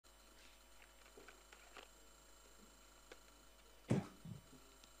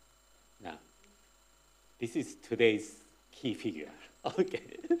this is today's key figure. Okay.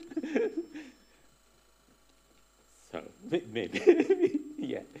 So maybe,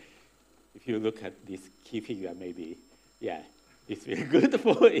 yeah. If you look at this key figure, maybe, yeah, this will be good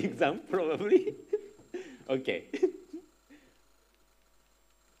for exam, probably. Okay.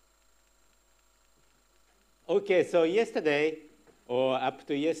 Okay, so yesterday, or up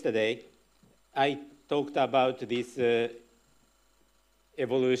to yesterday, I talked about this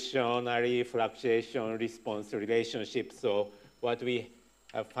evolutionary fluctuation response relationship. So what we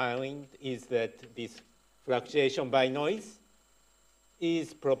have found is that this fluctuation by noise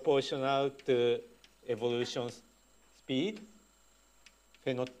is proportional to evolution speed,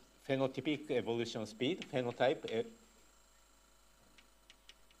 phenotypic evolution speed, phenotype.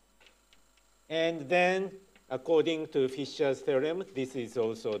 And then, according to Fisher's theorem, this is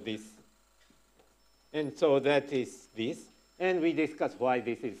also this. And so that is this. And we discuss why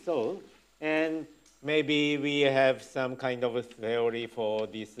this is so. And maybe we have some kind of a theory for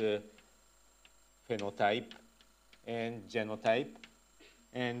this phenotype and genotype.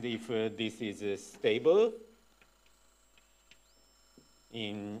 And if this is stable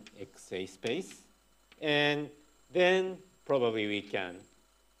in XA space, and then probably we can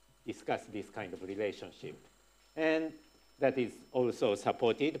discuss this kind of relationship. And that is also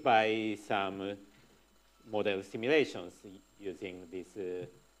supported by some model simulations using this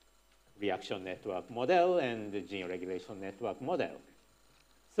reaction network model and the gene regulation network model.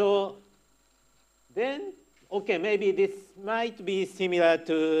 So then, okay, maybe this might be similar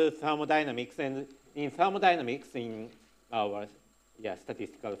to thermodynamics. And in thermodynamics, in our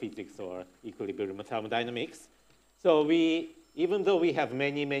statistical physics or equilibrium thermodynamics, so even though we have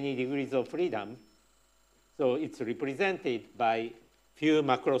many, many degrees of freedom, so it's represented by few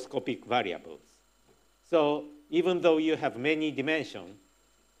macroscopic variables. So even though you have many dimensions,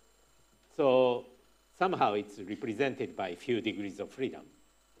 so somehow it's represented by few degrees of freedom.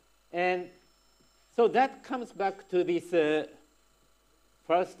 And so that comes back to this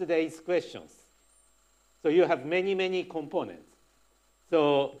first day's questions. So you have many, many components.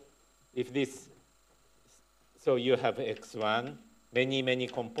 So if this, so you have X1, many, many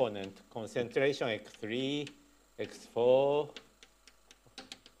component, concentration, X3, X4,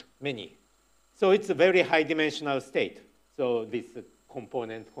 many. So it's a very high dimensional state. So this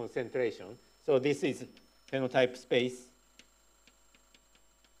component concentration. So this is phenotype space,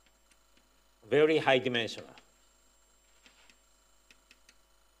 very high dimensional.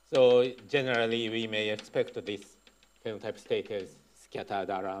 So generally, we may expect this phenotype state is scattered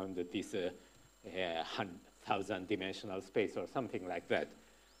around this 1,000-dimensional space or something like that.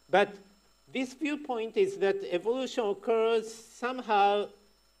 But this viewpoint is that evolution occurs somehow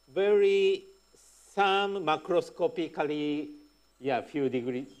some macroscopically, few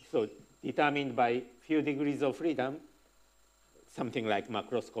degrees, so determined by few degrees of freedom, something like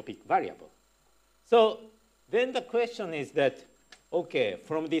macroscopic variable. So then the question is that, okay,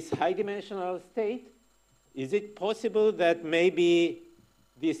 from this high dimensional state, is it possible that maybe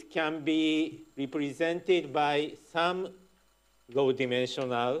this can be represented by some low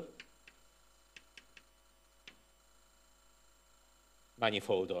dimensional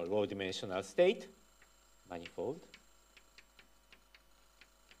manifold or low dimensional state, manifold?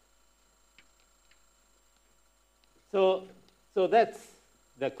 So that's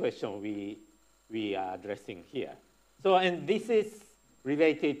the question we are addressing here. So, and this is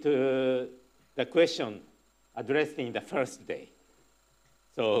related to the question addressed in the first day.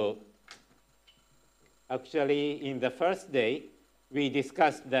 So actually, in the first day, we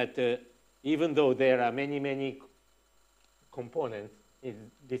discussed that even though there are many, many components,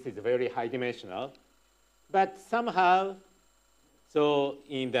 this is very high dimensional, but somehow, so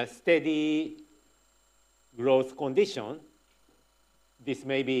in the steady growth condition, this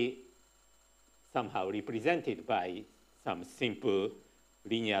may be somehow represented by some simple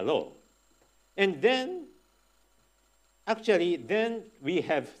linear law. And then, actually, then we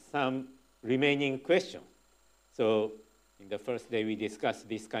have some remaining questions. So in the first day, we discussed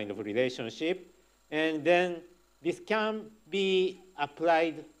this kind of relationship. And then this can be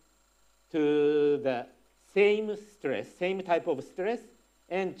applied to the same stress, same type of stress,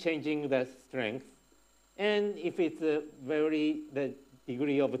 and changing the strength. And if it's the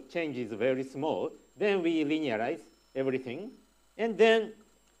degree of change is very small, then we linearize everything. And then,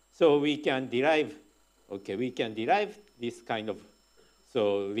 so we can derive, this kind of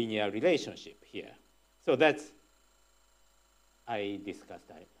linear relationship here. So that's, I discussed,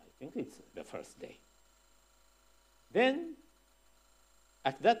 I think it's the first day. Then,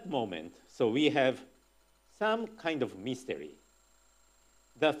 at that moment, so we have some kind of mystery.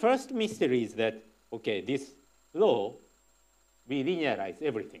 The first mystery is that okay, this law, we linearize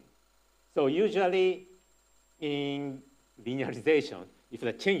everything. So usually in linearization, if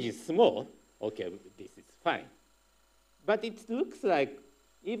the change is small, okay, this is fine. But it looks like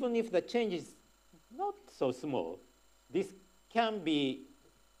even if the change is not so small, this can be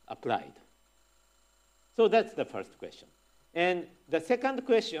applied. So that's the first question. And the second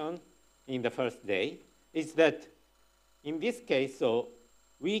question in the first day is that in this case, so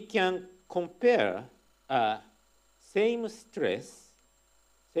we can compare same stress,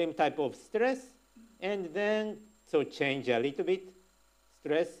 same type of stress, and then so change a little bit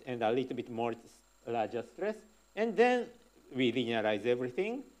stress and a little bit more larger stress, and then we linearize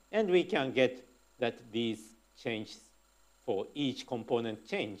everything, and we can get that these changes for each component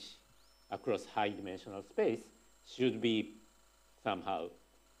change across high-dimensional space should be somehow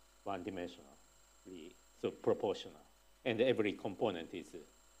one-dimensionally, so proportional. And every component is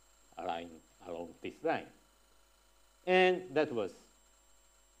aligned along this line. And that was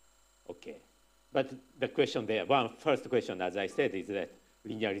okay. But the question there, first question, as I said, is that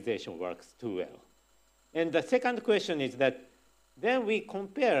linearization works too well. And the second question is that then we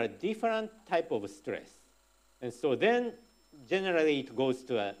compare different type of stress. And so then generally it goes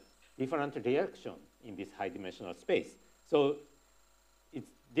to a different reaction in this high-dimensional space. So it's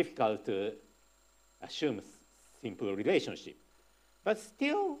difficult to assume simple relationship. But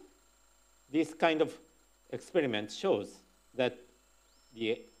still, this kind of experiment shows that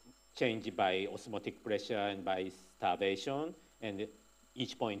the change by osmotic pressure and by starvation, and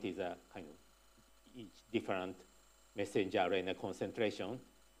each point is a kind of each different messenger RNA concentration.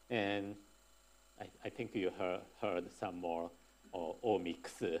 And I think you heard some more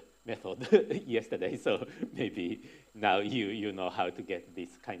omics method yesterday, so maybe now you know how to get this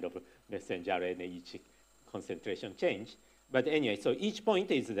kind of messenger RNA each concentration change. But anyway, so each point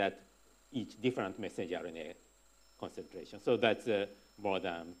is that each different messenger RNA concentration. So that's more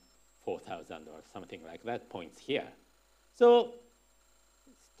than 4,000 or something like that points here. So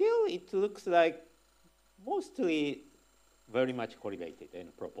still it looks like mostly very much correlated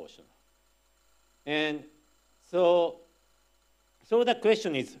and proportional. And so the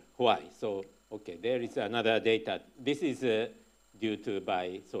question is why? So, okay, there is another data. This is due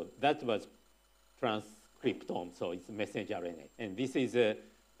to so that was transcriptome, so it's messenger RNA. And this is a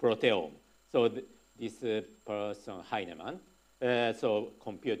proteome. So this person, Heinemann, so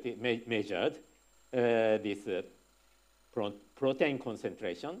measured this protein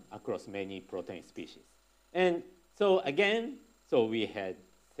concentration across many protein species. And so again, so we had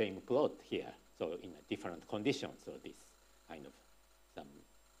same plot here, so in a different condition. So this kind of some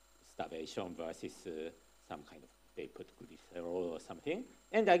starvation versus some kind of, they put glycerol or something.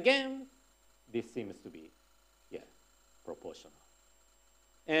 And again, this seems to be, proportional.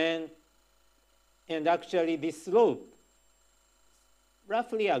 And actually this slope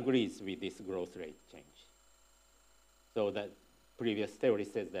roughly agrees with this growth rate change. So that previous theory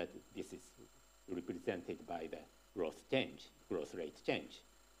says that this is represented by the growth rate change.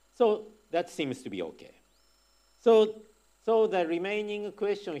 So that seems to be okay. So the remaining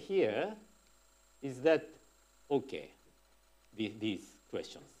question here is that, okay, these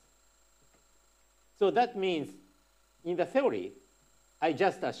questions. So that means in the theory, I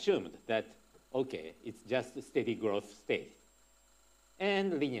just assumed that, okay, it's just a steady growth state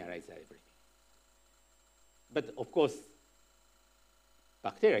and linearize everything. But of course,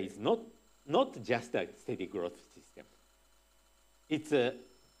 bacteria is not just a steady growth system. It's a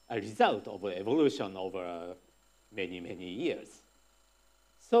result of evolution over many, many years.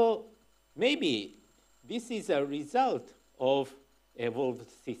 So maybe this is a result of evolved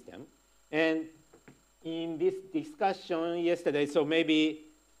system. And in this discussion yesterday, so maybe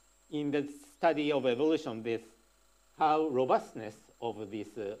in the study of evolution, this how robustness of this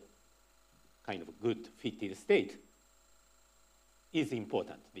kind of good fitted state is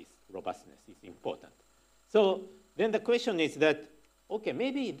important. This robustness is important. So then the question is that, okay,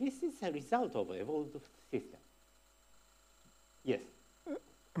 maybe this is a result of evolved system. Yes?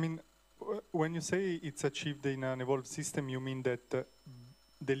 I mean, when you say it's achieved in an evolved system, you mean that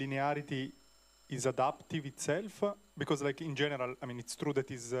the linearity is adaptive itself? Because like in general, I mean, it's true that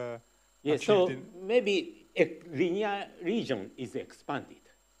is yes, so maybe a linear region is expanded.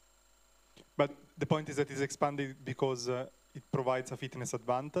 But the point is that it's expanded because it provides a fitness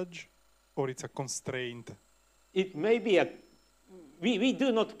advantage, or it's a constraint? It may be we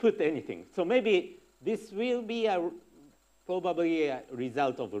do not put anything. So maybe this will be probably a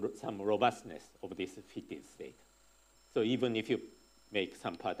result of some robustness of this fitted state. So even if you make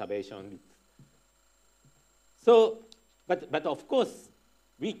some perturbation. So, but of course,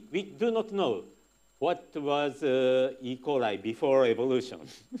 we do not know what was E. coli before evolution?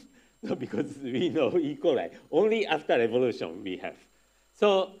 So because we know E. coli, only after evolution we have.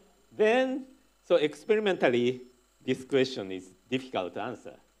 So then, so experimentally, this question is difficult to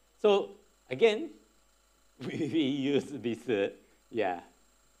answer. So again, we use this,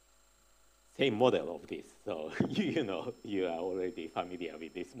 same model of this. So you know, you are already familiar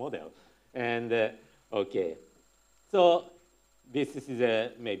with this model. And okay, so this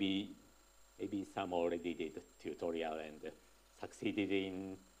is maybe some already did tutorial and succeeded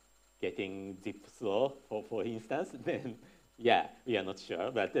in getting zip flow, for instance. Then, yeah, we are not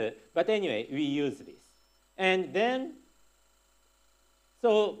sure. But anyway, we use this. And then,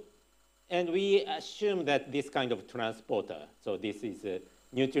 so, and we assume that this kind of transporter, so this is a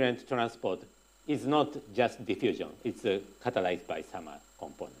nutrient transport, is not just diffusion. It's catalyzed by some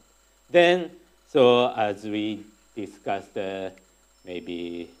component. Then, so as we discussed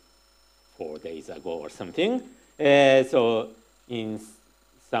maybe 4 days ago or something, so in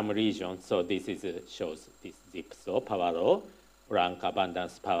some regions, so this is shows this zip flow power law, rank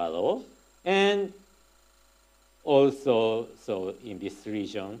abundance power law, and also, so in this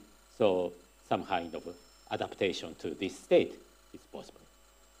region, so some kind of adaptation to this state is possible.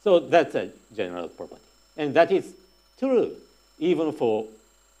 So that's a general property. And that is true even for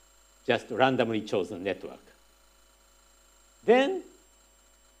just randomly chosen network. Then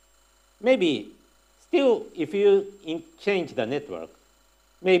maybe still, if you change the network,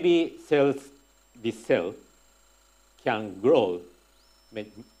 maybe this cell can grow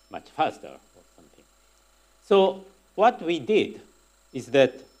much faster or something. So what we did is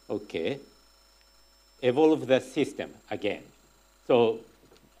that, okay, evolve the system again. So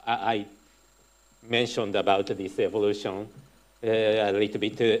I mentioned about this evolution a little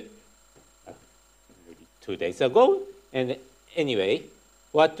bit 2 days ago. And anyway,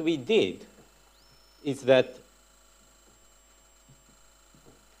 what we did is that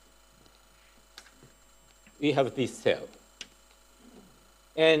we have this cell.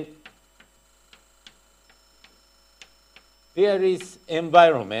 And there is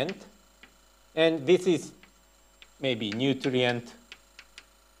environment, and this is maybe nutrient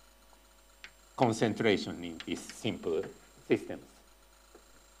concentration in these simple systems.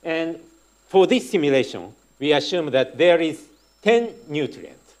 And for this simulation, we assume that there is 10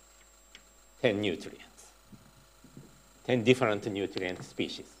 nutrients, 10 different nutrient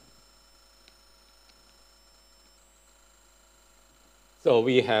species. So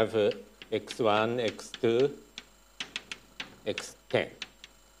we have X1, X2, X10.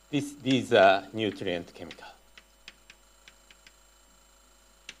 These are nutrient chemical.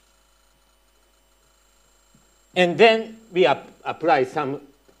 And then we apply some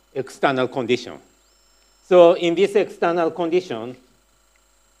external condition. So in this external condition,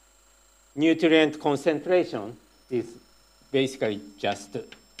 nutrient concentration is basically just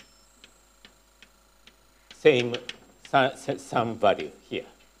some value here.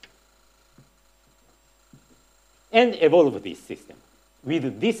 And evolve this system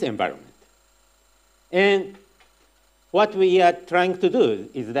with this environment. And what we are trying to do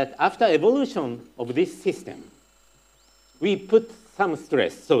is that after evolution of this system, we put some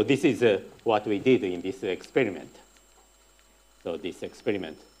stress. So this is what we did in this experiment. So this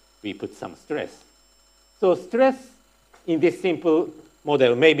experiment, we put some stress. So stress in this simple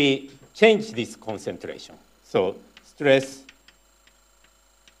model maybe change this concentration. So stress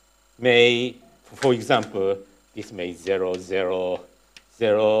may, for example, this may 0, 0,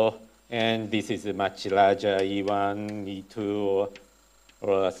 0, and this is much larger, E1, E2,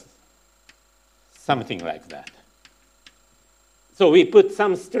 or something like that. So we put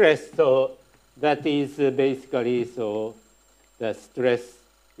some stress, so that is basically, so the stress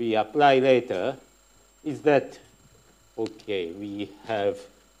we apply later is that, okay, we have,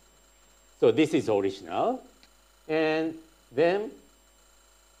 so this is original, and then,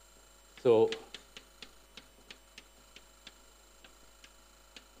 so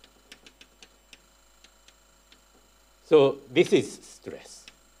this is stress.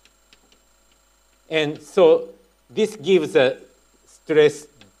 And so this gives a stress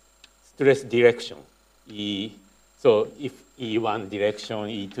direction, E. So if E1 direction,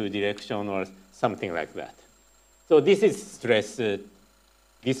 E2 direction, or something like that. So this is stress,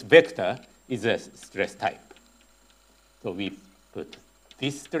 this vector is a stress type. So we put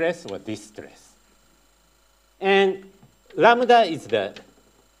this stress or this stress. And lambda is the,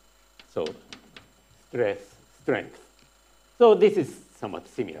 so strength. So this is somewhat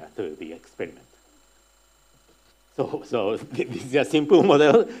similar to the experiment. So this is a simple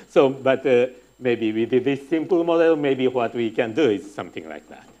model. So, but maybe with this simple model, maybe what we can do is something like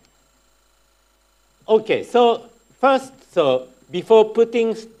that. Okay, so first, so before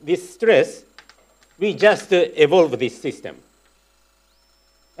putting this stress, we just evolve this system.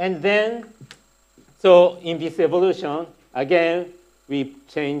 And then, so in this evolution, again, we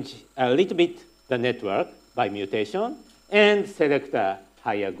change a little bit the network by mutation and select a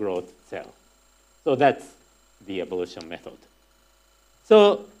higher growth cell. So that's the evolution method.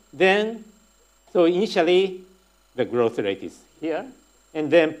 So then, so initially, the growth rate is here,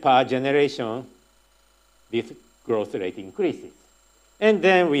 and then per generation, this growth rate increases. And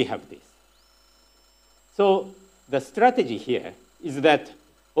then we have this. So the strategy here is that,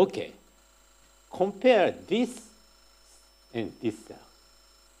 okay, compare this and this cell.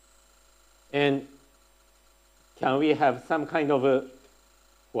 And can we have some kind of a,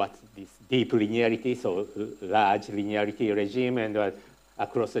 what's this, deep linearity, so large linearity regime, and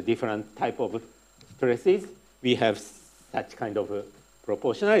across a different type of stresses, we have such kind of a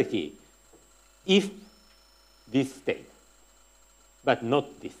proportionality if this state, but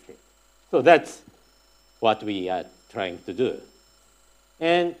not this state. So that's what we are trying to do.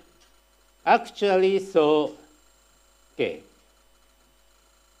 And actually, so, okay.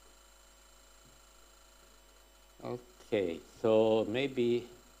 Okay, so maybe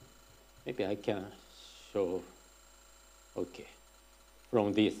I can show, okay,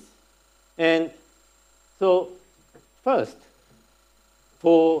 from this. And so first,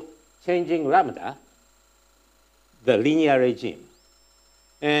 for changing lambda, the linear regime,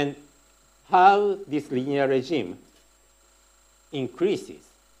 and how this linear regime increases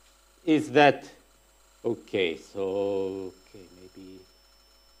is that, okay, so, okay, maybe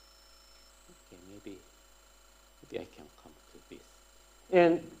I can come to this.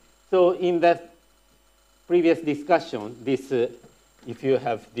 And so in that previous discussion, this, if you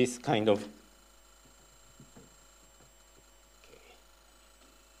have this kind of,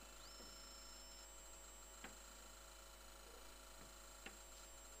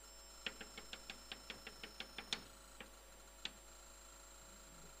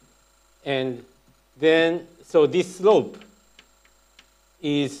 and then, so this slope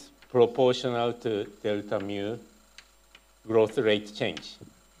is proportional to delta mu growth rate change.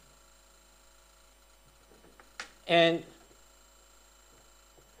 And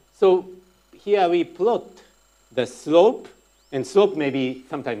so here we plot the slope, and slope may be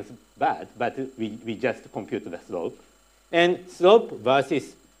sometimes bad, but we just compute the slope. And slope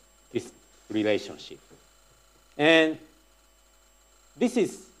versus this relationship. And this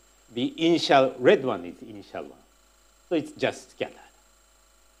is the initial, red one is the initial one. So it's just scattered.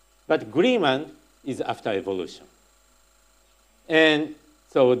 But green one is after evolution. And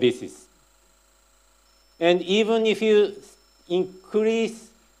so this is. And even if you increase,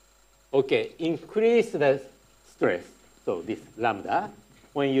 okay, increase the stress, so this lambda,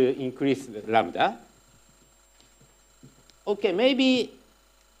 when you increase the lambda, okay, maybe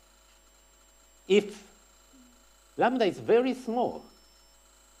if lambda is very small,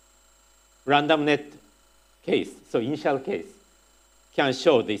 random net case, so initial case, can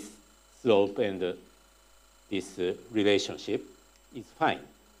show this slope and this relationship is fine.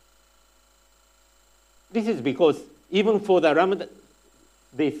 This is because even for the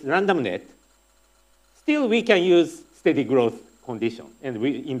this random net, still we can use steady growth condition, and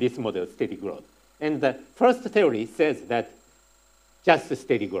we, in this model, steady growth. And the first theory says that just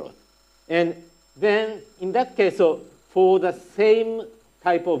steady growth. And then in that case, so for the same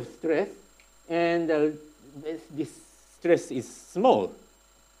type of stress, and this stress is small,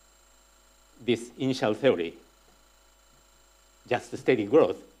 this initial theory, just steady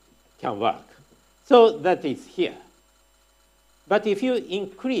growth can work. So that is here. But if you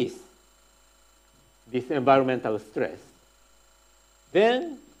increase this environmental stress,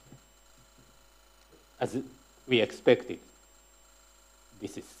 then, as we expected,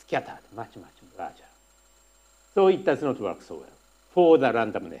 this is scattered much, much larger. So it does not work so well for the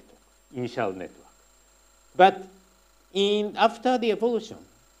random network, initial network. But after the evolution,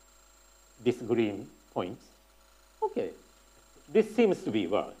 this green points, okay, this seems to be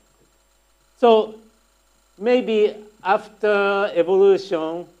well. So maybe after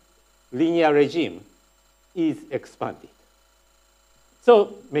evolution, linear regime is expanded.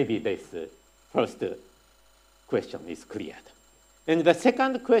 So maybe this first question is cleared. And the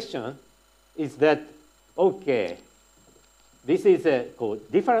second question is that, okay, this is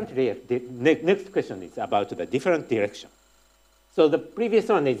called different, next question is about the different direction. So the previous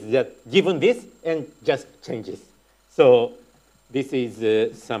one is that given this and just changes. So this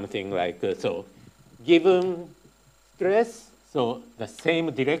is something like, so given stress, so the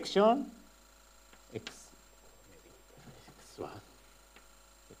same direction, x1,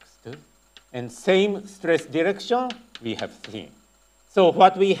 x2, And same stress direction we have seen. So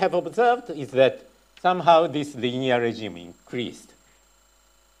what we have observed is that somehow this linear regime increased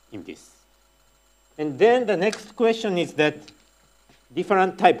in this. And then the next question is that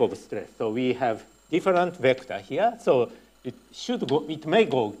different type of stress. So we have different vector here. So it may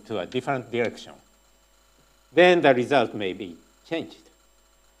go to a different direction. Then the result may be changed.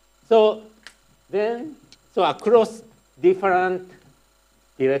 So across different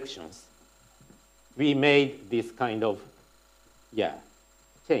directions, we made this kind of,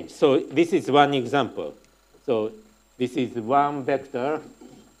 change. So this is one example. So this is one vector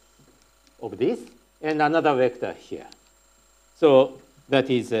of this, and another vector here. So that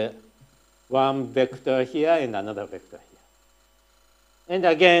is one vector here and another vector here. And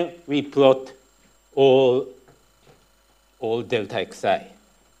again, we plot all delta xi.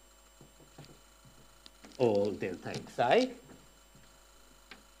 All delta xi.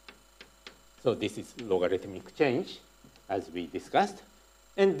 So this is logarithmic change, as we discussed.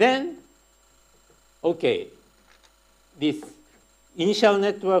 And then, okay, this initial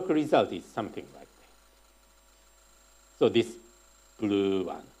network result is something like that. So this blue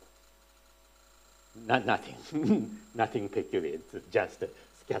one, nothing, nothing peculiar, it's just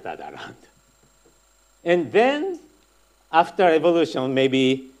scattered around. And then, after evolution,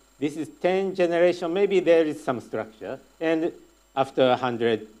 maybe this is 10 generation, maybe there is some structure. And after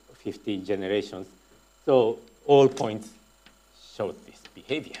 150 generations, so all points show this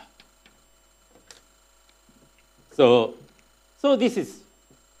behavior. So this is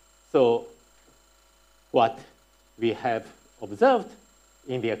what we have observed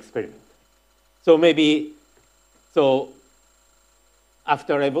in the experiment. So maybe,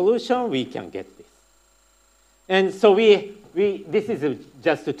 after evolution, we can get this. And so this is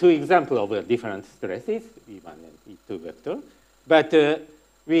just two examples of different stresses, E1 and E2 vector. But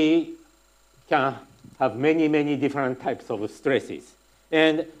we can have many, many different types of stresses.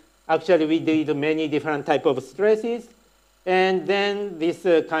 And actually, we did many different types of stresses. And then this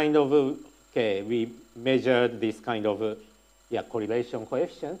kind of, we measured this kind of correlation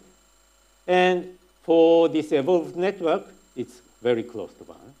coefficient. And for this evolved network, it's very close to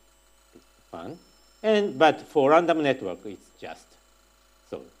 1. But for random network, it's just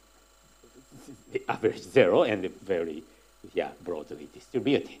the average 0 and very broadly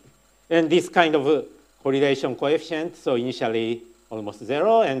distributed. And this kind of correlation coefficient, so initially almost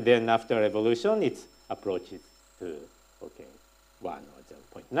 0, and then after evolution, it approaches to 1 or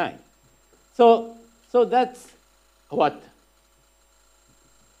 0.9. So that's what.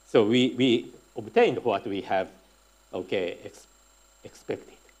 So we obtained what we have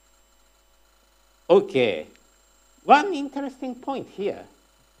expected. Okay, one interesting point here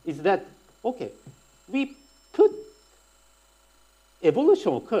is that, we put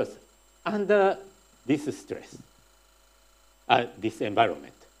evolution occurs under this stress, this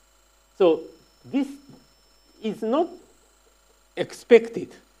environment. So this is not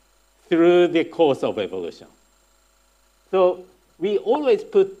expected through the course of evolution. So we always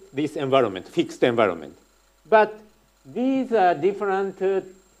put this environment, fixed environment. But these are different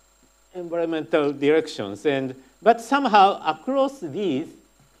environmental directions. But somehow across these,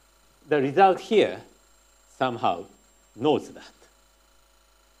 the result here somehow knows that.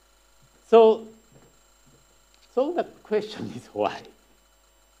 So the question is why?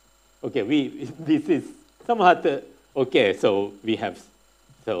 This is somewhat, so we have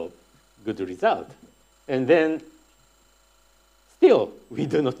good result. And then still, we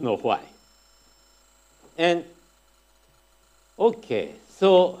do not know why. And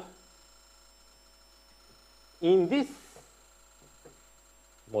so in this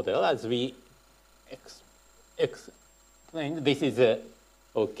model, as we explained, this is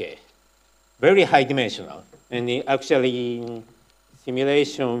very high dimensional. And actually, in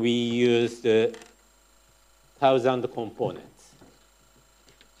simulation, we used 1,000 components.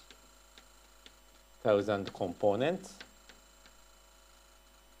 1,000 components.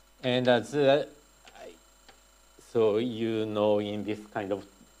 And as so you know, in this kind of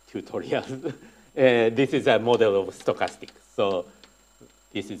tutorial, this is a model of stochastic. So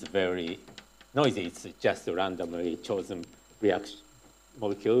this is very noisy. It's just randomly chosen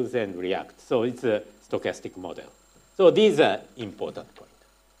molecules and react. So it's a stochastic model. So these are important points.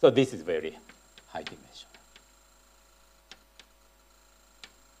 So this is very high dimension.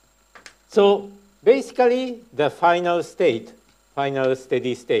 So basically, the final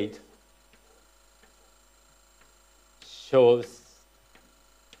steady state shows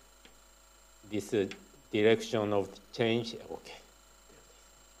this direction of change.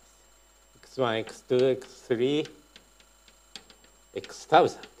 X1, X2, X3,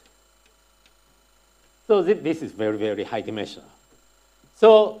 X1000. So this is very, very high dimensional.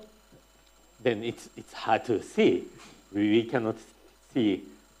 So then it's hard to see. We cannot see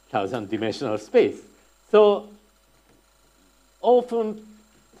 1,000-dimensional space. So often,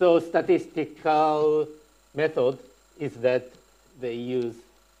 the statistical method is that they use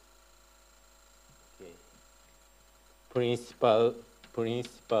principal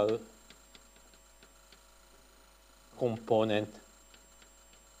component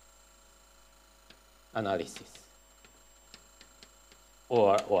analysis,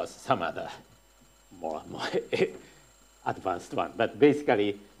 or some other more advanced one. But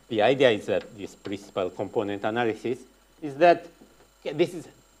basically, the idea is that this principal component analysis is that this is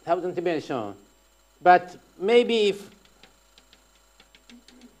 1,000 dimension, but maybe if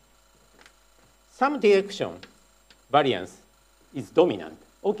some direction variance is dominant,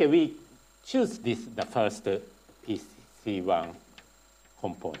 okay, we choose the first PC1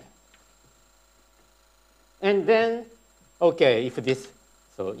 component. And then, okay, if this,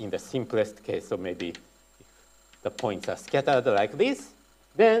 so in the simplest case, so maybe if the points are scattered like this,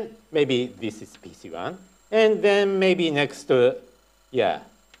 then maybe this is PC1. And then maybe next to, yeah,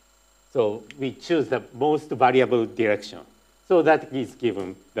 so we choose the most variable direction. So that is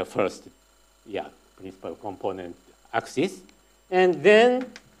given the first, yeah, principal component axis. And then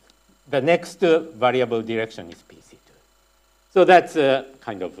the next variable direction is PC2. So that's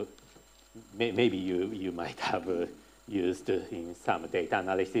kind of, maybe you might have used in some data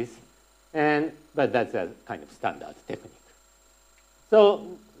analysis, but that's a kind of standard technique.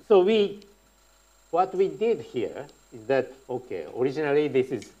 So what we did here is that, okay, originally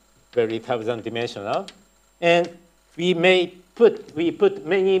this is very 1,000-dimensional, and we put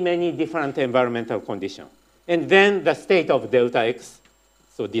many different environmental conditions. And then the state of delta x,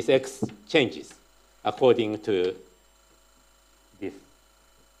 so this x changes according to this,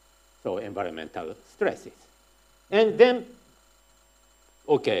 so environmental stresses. And then,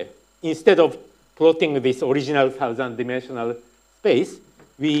 okay, instead of plotting this original 1,000-dimensional space,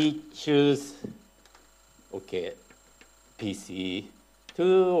 we choose, okay, PC2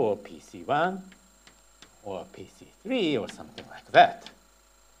 or PC1 or PC3 or something like that.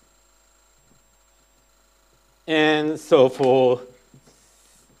 And so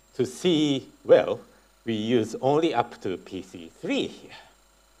to see well, we use only up to PC3 here.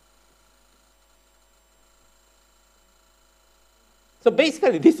 So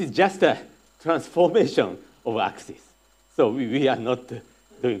basically, this is just a transformation of axis. So we are not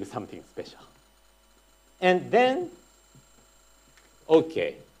doing something special. And then,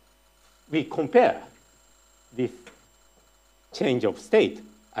 okay, we compare this change of state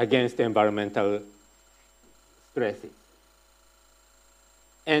against environmental stresses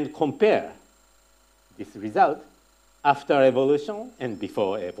and compare this result after evolution and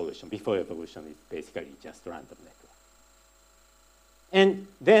before evolution. Before evolution is basically just random network. And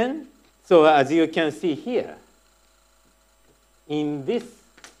then, so as you can see here, in this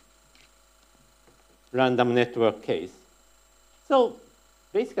random network case, so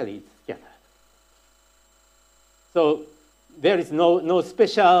basically it's scattered. So there is no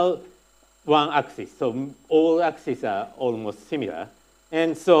special one axis. So all axes are almost similar.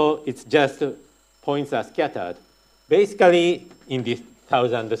 And so it's just points are scattered, basically in this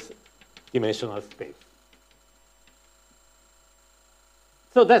 1,000-dimensional space.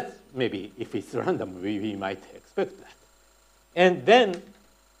 So that's maybe, if it's random, we might expect that. And then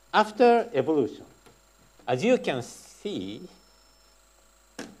after evolution, as you can see,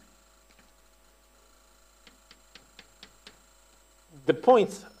 the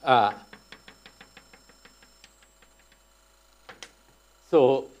points are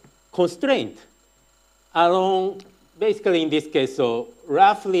so constraint along, basically in this case, so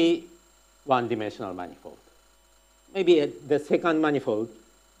roughly one-dimensional manifold. Maybe the second manifold,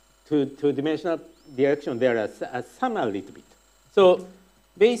 two-dimensional direction, there are some a little bit. So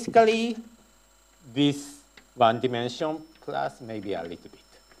basically, this one dimension plus maybe a little bit.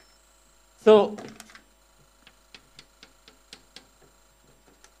 So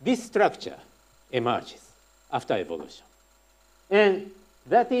this structure emerges after evolution. And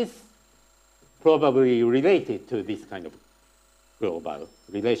that is probably related to this kind of global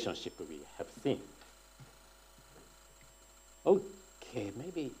relationship we have seen. Okay,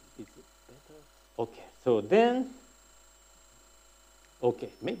 maybe it's better. Okay, so then, okay,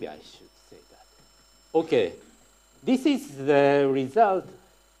 maybe I should say that. Okay, this is the result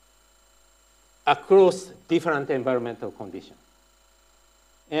across different environmental conditions.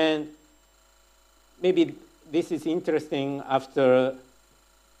 And maybe this is interesting after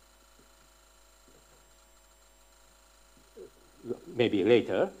maybe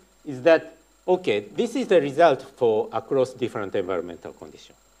later, is that okay, this is the result for across different environmental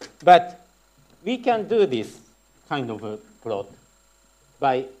conditions. But we can do this kind of a plot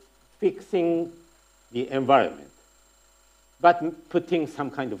by fixing the environment, but putting some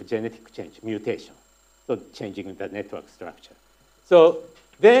kind of genetic change, mutation, so changing the network structure. So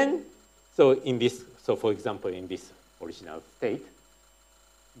then, so for example, in this original state,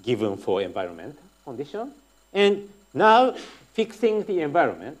 given for environment condition, and now fixing the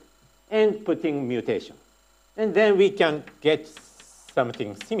environment and putting mutation. And then we can get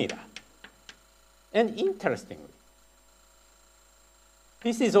something similar. And interestingly,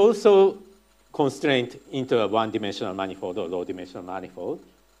 this is also constrained into a one-dimensional manifold or low-dimensional manifold.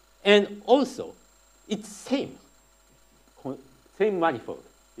 And also, it's same manifold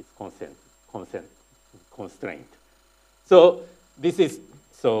is constrained. So this is,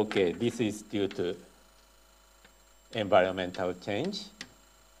 this is due to environmental change,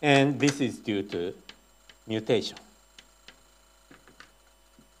 and this is due to mutation.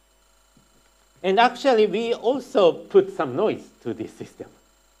 And actually, we also put some noise to this system,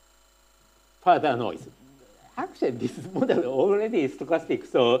 further noise. Actually, this model already is stochastic,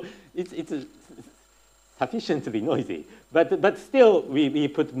 so it's sufficiently noisy. But still, we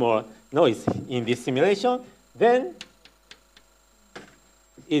put more noise in this simulation. Then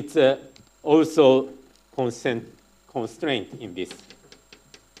it's also constraint in this.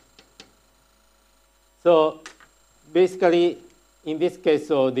 So basically, in this case,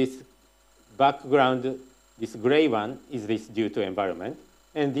 so this background, this gray one is this due to environment,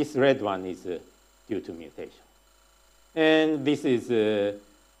 and this red one is due to mutation. And this is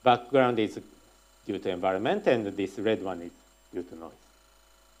background is due to environment, and this red one is due to noise.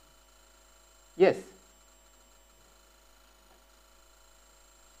 Yes?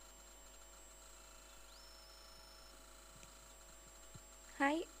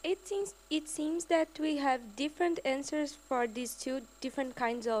 Hi, it seems that we have different answers for these two different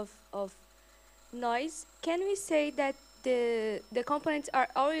kinds of noise. Can we say that the components are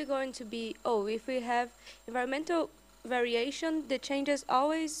always going to be, if we have environmental variation, the changes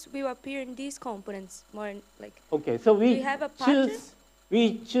always will appear in these components, more like. Okay, so we have a pattern?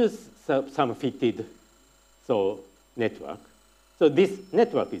 choose some fitted network. So this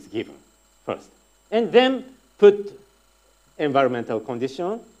network is given first, and then put environmental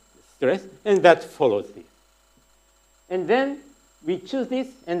condition, stress, and that follows this. And then we choose this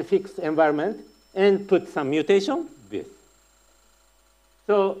and fix environment and put some mutation, this.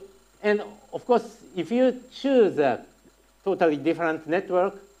 So, and of course, if you choose a totally different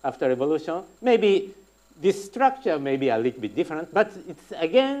network after evolution, maybe this structure may be a little bit different, but it's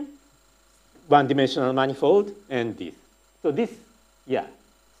again one-dimensional manifold and this. So this,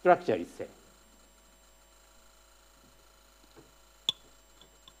 structure is same.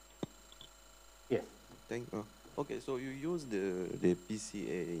 Yes. Thank you. Okay, so you use the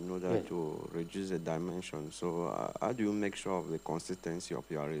PCA in order to reduce the dimension. So how do you make sure of the consistency of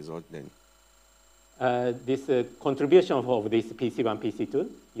your result then? This contribution of this PC1, PC2,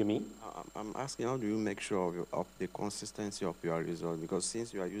 you mean? I'm asking, how do you make sure of the consistency of your result? Because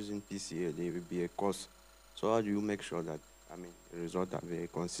since you are using PCA, there will be a cost. So how do you make sure that, the results are very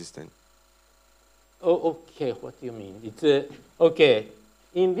consistent? Oh, okay, what do you mean? It's, okay,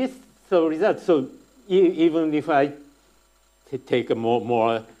 in this result, so even if I take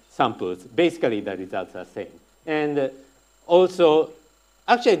more samples, basically the results are same. And also,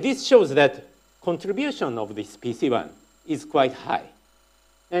 actually this shows that contribution of this PC1 is quite high,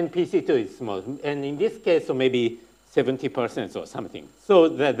 and PC2 is small. And in this case, so maybe 70% or something. So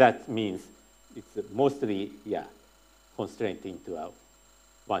that means it's mostly, constrained into a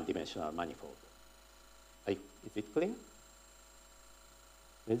one-dimensional manifold. Is it clear?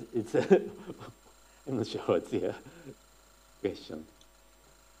 It's I'm not sure what's the question.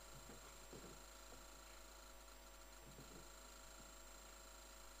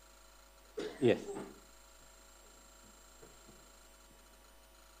 Yes.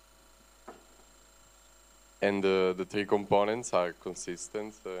 And the three components are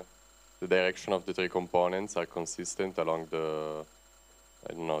consistent. The direction of the three components are consistent along the,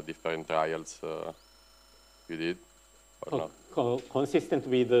 I don't know, different trials you did, or not? Consistent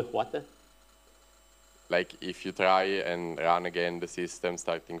with what? Like if you try and run again the system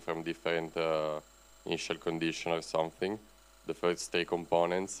starting from different initial condition or something, the first three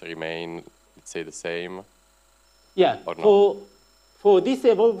components remain, let's say, the same? Yeah, or for this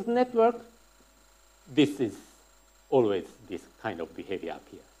evolved network, this is always this kind of behavior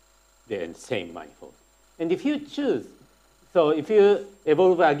appears, the same manifold. And if you choose, so if you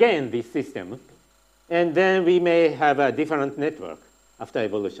evolve again this system, and then we may have a different network after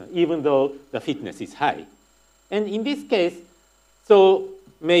evolution, even though the fitness is high. And in this case, so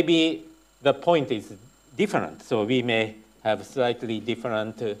maybe the point is different. So we may have slightly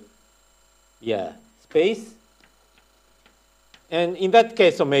different space. And in that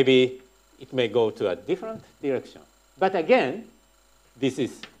case, so maybe it may go to a different direction. But again, this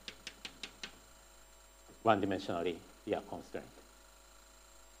is one-dimensionally constraint.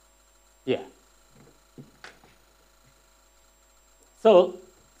 Yeah.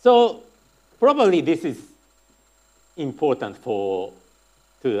 So probably this is important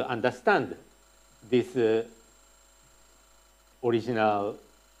to understand this original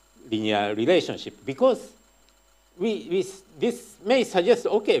linear relationship, because this may suggest,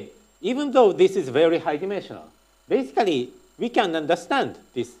 okay, even though this is very high dimensional, basically we can understand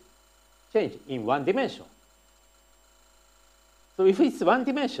this change in one dimension. So if it's one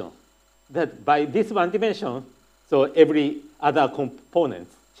dimension, that by this one dimension, so every other component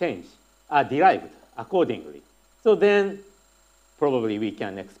change are derived accordingly. So then probably we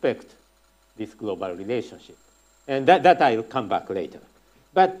can expect this global relationship. And that I'll come back later.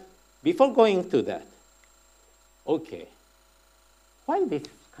 But before going to that, okay, why this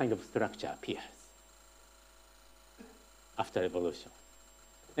kind of structure appears after evolution?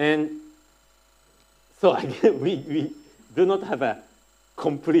 And so again, we do not have a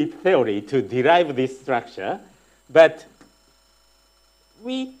complete theory to derive this structure, but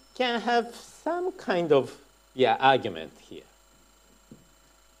we can have some kind of argument here.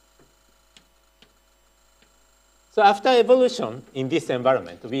 So after evolution in this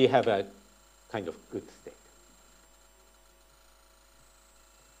environment, we have a kind of good state.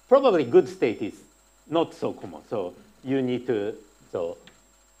 Probably good state is not so common, so you need to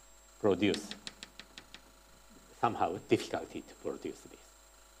produce somehow difficulty to produce this.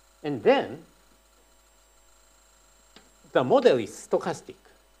 And then the model is stochastic.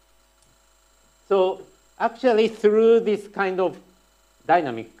 So actually through this kind of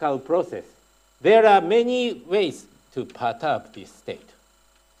dynamical process, there are many ways to perturb this state.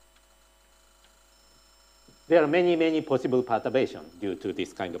 There are many, many possible perturbations due to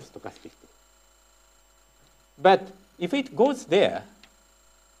this kind of stochasticity. But if it goes there,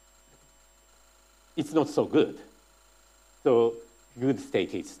 it's not so good. So good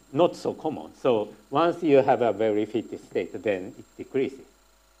state is not so common. So once you have a very fit state, then it decreases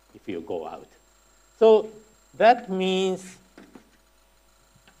if you go out. So that means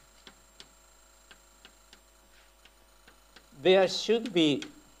there should be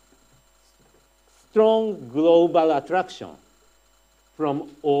strong global attraction from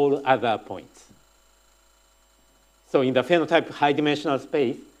all other points. So in the phenotype high dimensional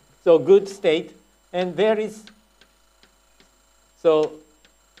space, so good state, and there is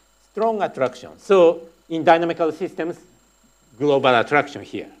strong attraction. So in dynamical systems, global attraction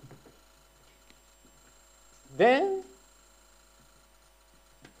here. Then,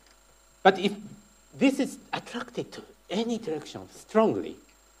 but if this is attracted to any direction strongly,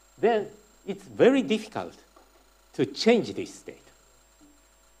 then it's very difficult to change this state.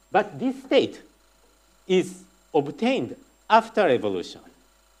 But this state is obtained after evolution.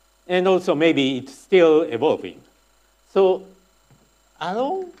 And also maybe it's still evolving. So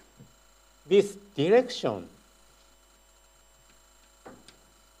along this direction,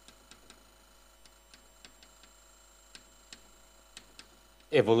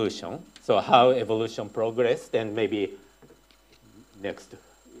 evolution, so how evolution progressed, and maybe next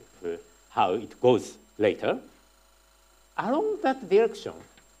how it goes later, along that direction,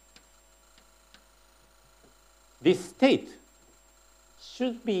 this state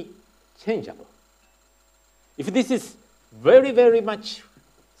should be changeable. If this is very, very much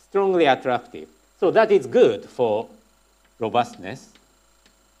strongly attractive, so that is good for robustness.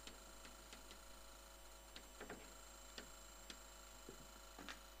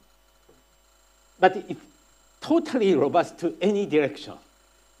 But if totally robust to any direction,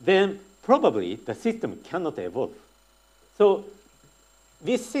 then probably the system cannot evolve. So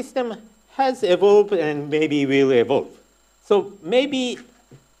this system has evolved and maybe will evolve. So maybe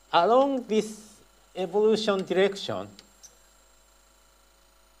along this evolution direction,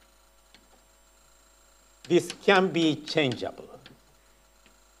 this can be changeable.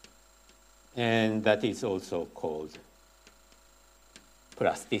 And that is also called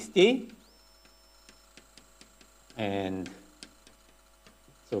plasticity. And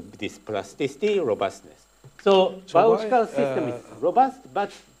so this plasticity, robustness. So biological system is robust,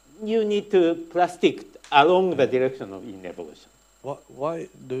 but you need to plastic along the direction of in evolution. Why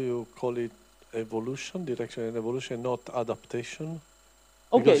do you call it evolution, direction in evolution, not adaptation?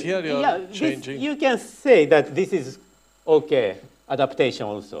 Okay, Because here you are changing. You can say that this is, okay, adaptation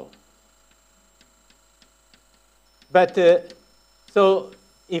also. But so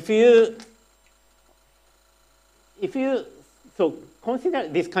if you so consider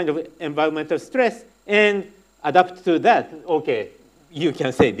this kind of environmental stress and adapt to that, okay, you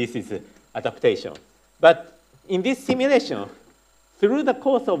can say this is adaptation. But in this simulation, through the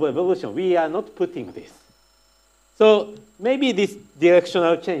course of evolution, we are not putting this. So maybe this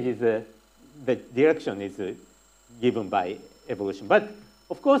directional change is, the direction is given by evolution. But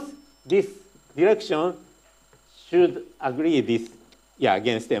of course, this direction should agree this,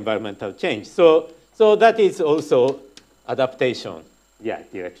 against environmental change. So that is also adaptation,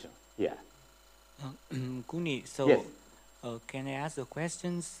 direction, Kuni, so yes. Can I ask a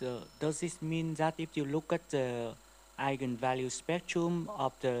question? Does this mean that if you look at the eigenvalue spectrum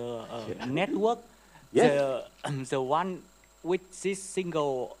of the network, Yes. the one with this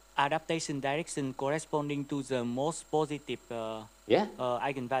single adaptation direction corresponding to the most positive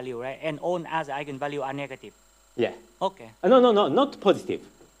eigenvalue, right? And all other eigenvalue are negative. Yeah. Okay. No, not positive.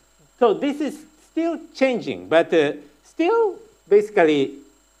 So this is still changing, but still basically,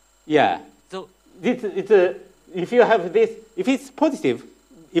 So it's if you have this, if it's positive,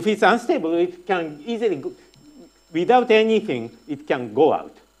 if it's unstable, it can easily go, without anything, it can go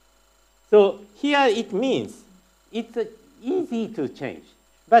out. So here it means it's easy to change.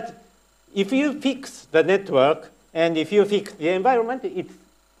 But if you fix the network and if you fix the environment, it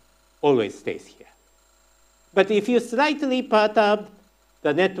always stays here. But if you slightly perturb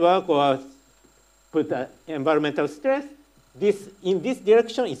the network or put environmental stress, in this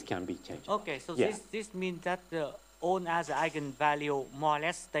direction, it can be changed. okay, so this means that all other eigenvalue more or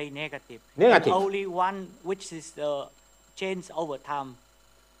less stay negative. Negative. And only one which is changed over time.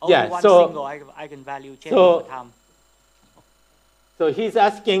 Only one so- single eigenvalue change over time. So he's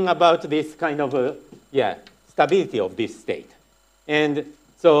asking about this kind of, stability of this state. And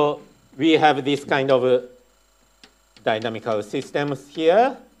so we have this kind of dynamical systems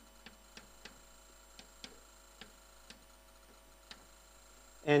here.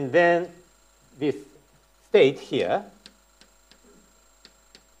 And then this state here.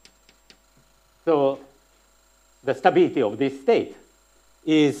 So the stability of this state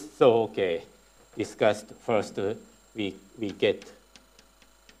is, discussed first, we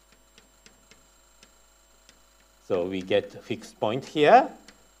get fixed point here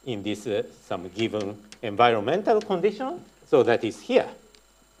in this some given environmental condition. So that is here.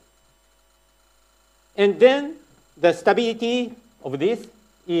 And then the stability of this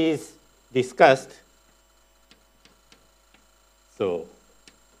is discussed. So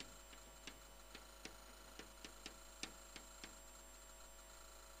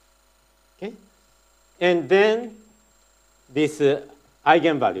and then this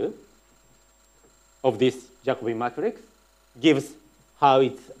eigenvalue of this Jacobi matrix gives how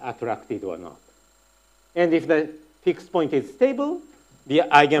it's attracted or not. And if the fixed point is stable, the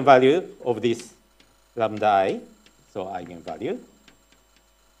eigenvalue of this lambda I, so eigenvalue,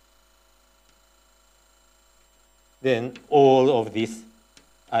 then all of these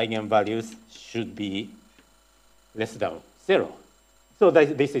eigenvalues should be less than 0. So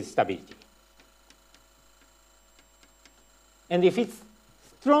this is stability. And if it's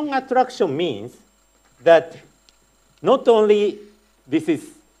strong attraction means that not only this is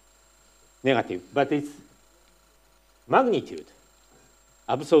negative, but it's magnitude,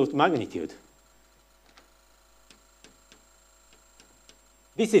 absolute magnitude.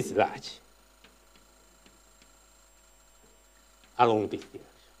 This is large along this direction.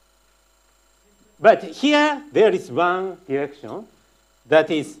 But here there is one direction that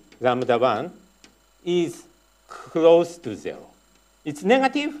is lambda 1 is close to 0. It's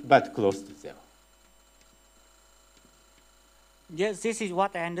negative, but close to 0. Yes, this is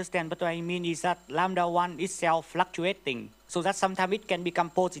what I understand, but what I mean is that lambda 1 is self-fluctuating, so that sometimes it can become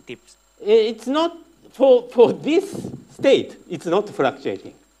positive. It's not, for this state, it's not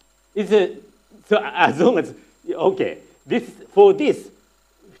fluctuating. It's so as long as, for this,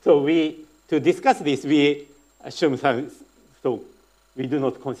 so to discuss this, we assume so we do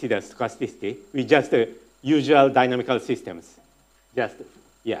not consider stochasticity. We just usual dynamical systems.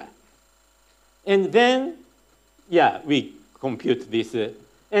 And then, we compute this.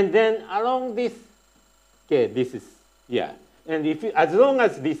 And then along this, this is, And as long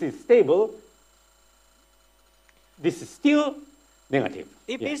as this is stable, this is still negative.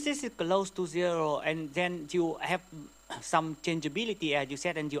 If this is close to 0, and then you have some changeability, as you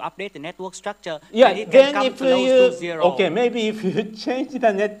said, and you update the network structure, then it can come close to 0. Maybe if you change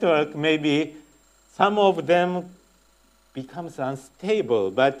the network, maybe some of them becomes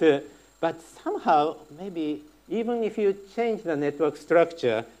unstable, but somehow maybe even if you change the network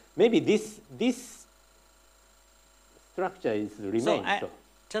structure, maybe this structure is remains.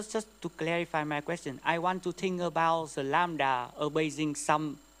 Just to clarify my question, I want to think about the lambda basing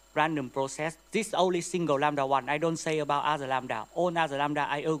some random process. This only single lambda 1. I don't say about other lambda. All other lambda,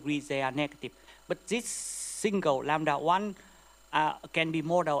 I agree they are negative. But this single lambda 1 can be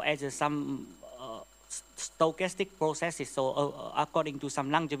modeled as some stochastic processes, so according to some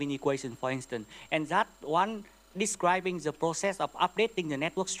Langevin equation, for instance. And that one describing the process of updating the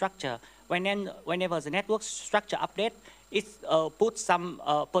network structure. Whenever the network structure update, it puts some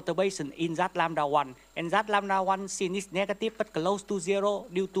perturbation in that lambda 1. And that lambda 1 seen is negative but close to 0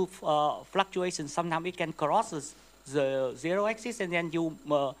 due to fluctuations. Sometimes it can cross the 0 axis, and then you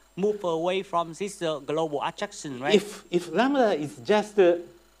move away from this global attraction, right? If lambda is just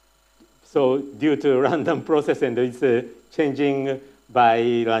so due to random process and it's changing by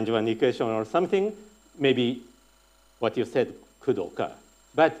Langevin equation or something, maybe what you said could occur.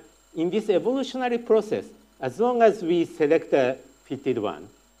 But in this evolutionary process, as long as we select a fitted one,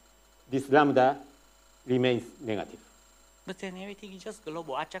 this lambda remains negative. But then everything is just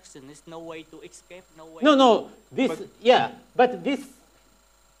global attraction. There's no way to escape, no way. No, this, but this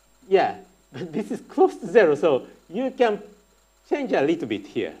is close to 0, so you can change a little bit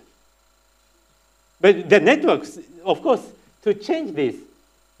here. But the networks, of course, to change this,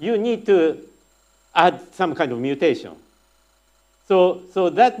 you need to add some kind of mutation. So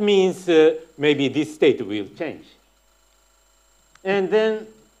that means maybe this state will change. And then,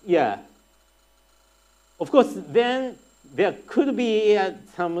 of course, then there could be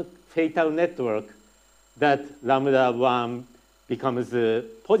some fatal network that lambda 1 becomes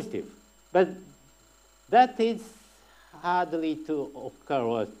positive. But that is hardly to occur,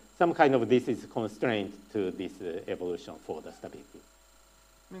 or some kind of this is constraint to this evolution for the stability.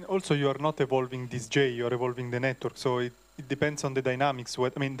 I mean, also, you are not evolving this J, you are evolving the network, so it depends on the dynamics.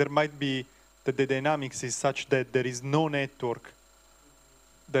 I mean, there might be that the dynamics is such that there is no network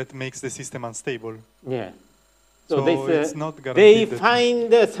that makes the system unstable. Yeah. So this, it's not guaranteed. They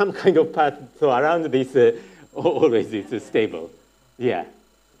find some kind of path, so around this always it's stable. Yeah.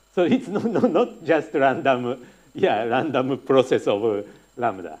 So it's not just random, random process of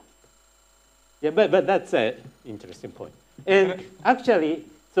lambda. Yeah, but that's an interesting point. And actually,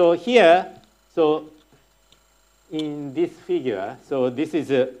 so here, so in this figure, so this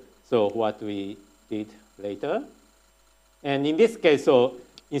is so what we did later. And in this case, so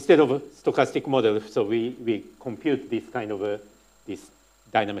instead of a stochastic model, so we compute this kind of these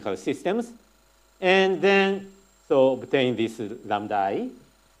dynamical systems, and then so obtain this lambda I,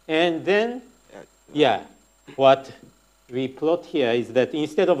 and then what we plot here is that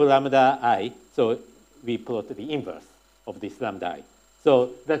instead of lambda I, so we plot the inverse of this lambda I.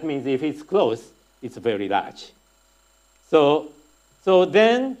 So that means if it's close, it's very large. So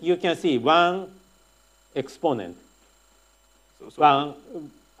then you can see one exponent, one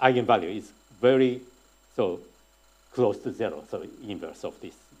eigenvalue is very close to 0. So inverse of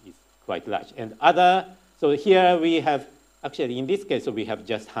this is quite large. And so here we have, actually in this case, so we have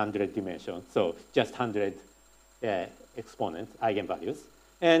just 100 dimensions. So just 100 exponents, eigenvalues.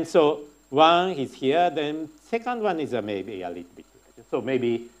 And so one is here, then second one is maybe a little bit larger. So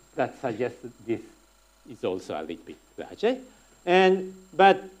maybe that suggests this is also a little bit larger.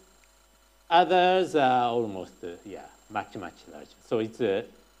 But others are almost, much larger. So it's, 5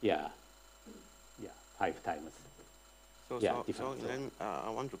 times. So then I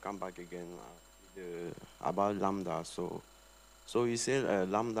want to come back again about lambda. So you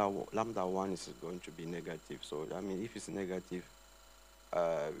said lambda 1 is going to be negative. So I mean, if it's negative,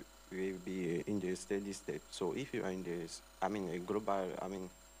 we will be in the steady state. So if you are in this, I mean, a global, I mean,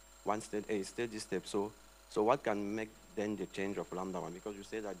 a steady state. So what can make then the change of lambda 1? Because you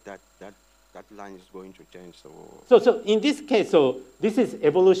say that line is going to change. So in this case, so this is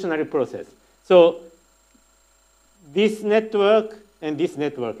evolutionary process. So this network and this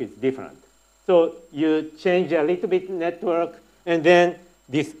network is different. So you change a little bit network, and then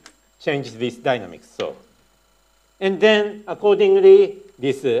this changes this dynamics. So, and then accordingly,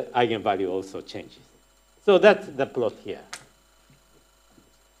 this eigenvalue also changes. So that's the plot here.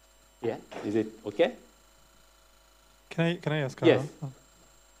 Yeah, is it okay? Can I ask? Yes.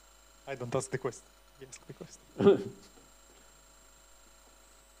 I don't ask the question. You ask the question.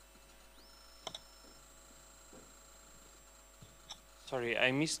 Sorry,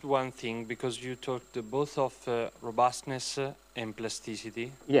 I missed one thing because you talked both of robustness and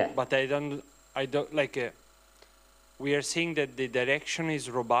plasticity. Yeah. But I don't like. We are saying that the direction is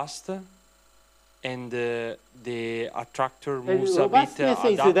robust, and the attractor moves a bit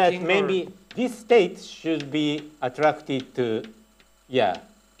adapting. Is that maybe this state should be attracted to,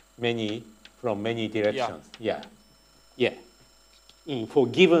 from many directions. For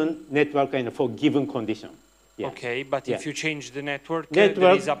given network and for given condition. Okay, but if you change the network, Network,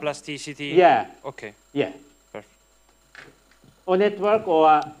 there is a plasticity. Okay. Perfect. Or network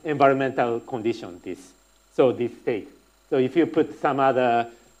or environmental condition, this state. So if you put some other,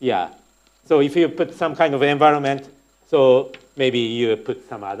 so if you put some kind of environment, so maybe you put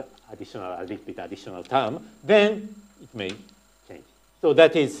some other additional term, then it may change. So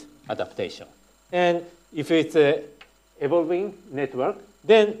that is adaptation. And if it's a evolving network,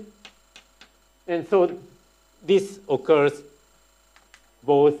 then, and so this occurs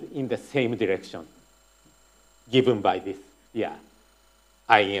both in the same direction, given by this,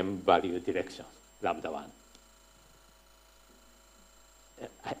 IM value direction, lambda 1.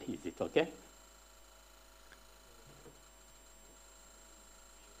 Is it okay?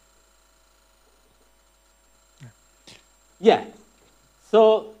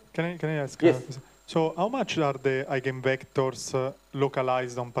 So can I ask? Yes. So how much are the eigenvectors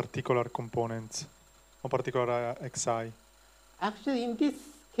localized on particular components, on particular xi? Actually, in this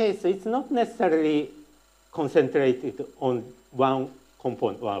case, it's not necessarily concentrated on one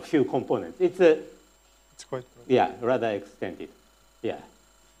component or a few components. It's quite rather extended.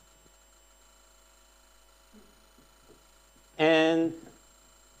 And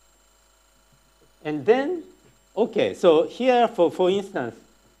then, okay, so here, for instance,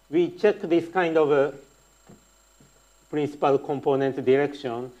 we check this kind of a principal component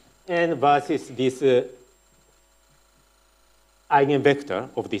direction and versus this eigenvector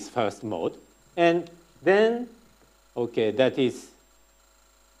of this first mode. And then, okay, that is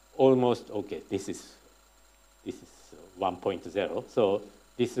almost, okay, this is 1.0. So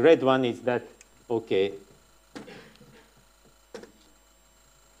this red one is that, okay.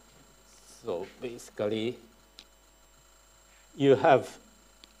 So basically, you have,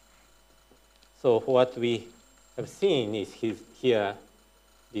 so what we have seen is here,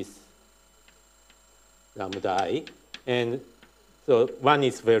 this lambda I, and so one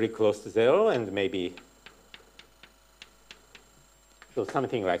is very close to 0, and maybe, so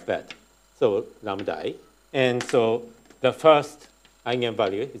something like that. So lambda I, and so the first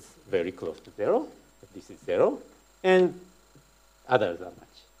eigenvalue is very close to 0. This is 0, and others are much.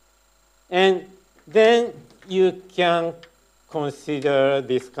 And then you can consider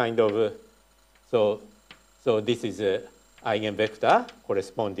this kind of, so this is an eigenvector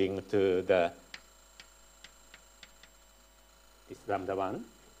corresponding to this lambda 1.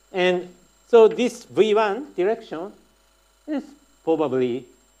 And so this V1 direction is probably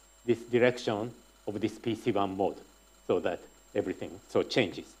this direction of this PC1 mode, so that everything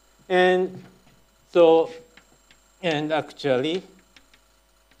changes. And actually,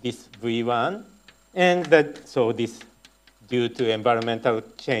 this V1, and that, so this due to environmental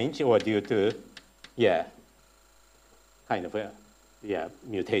change or due to, kind of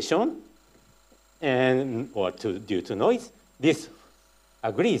mutation, and or due to noise, this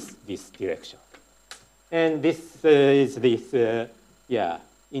agrees this direction. And this is this,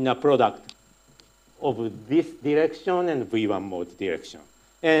 inner product of this direction and V1 mode direction.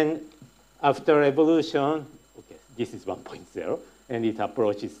 And after evolution, okay, this is 1.0. And it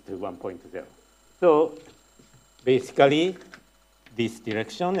approaches to 1.0. So basically, this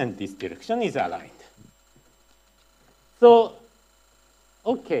direction and this direction is aligned. So,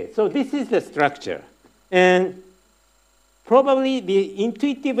 okay, so this is the structure. And probably the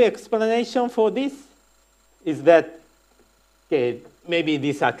intuitive explanation for this is that, okay, maybe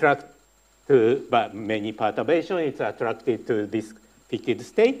this attracts to many perturbations, it's attracted to this fixed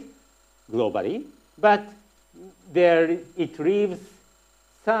state globally. But there it leaves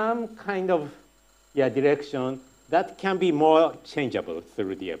some kind of direction that can be more changeable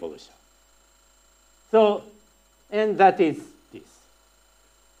through the evolution. So, and that is this.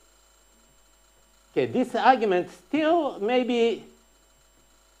 Okay, this argument still maybe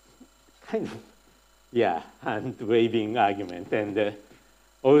kind of, hand-waving argument. And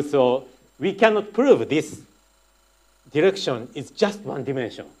also, we cannot prove this direction is just one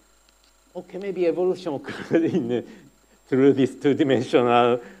dimension. Okay, maybe evolution occurred through this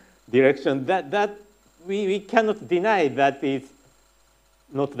two-dimensional direction. That we cannot deny that is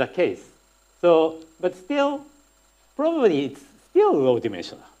not the case. So, but still, probably it's still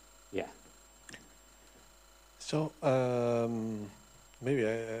low-dimensional. So maybe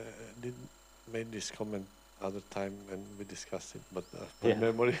I made this comment other time and we discussed it, but my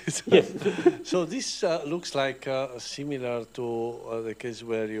memory is yes. So this looks like similar to the case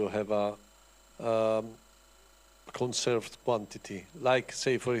where you have a conserved quantity. Like,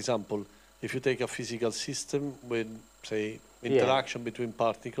 say, for example, if you take a physical system with, say, interaction between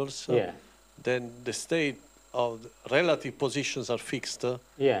particles, then the state of the relative positions are fixed,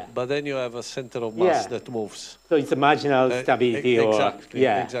 but then you have a center of mass that moves. So it's a marginal stability exactly,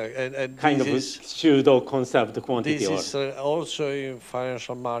 or exactly. And kind of pseudo conserved quantity. This is also in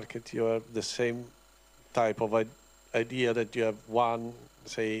financial market. You have the same type of idea that you have one,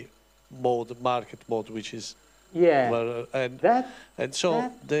 say, market mode, which is and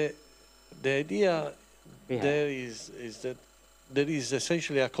so the idea there is that there is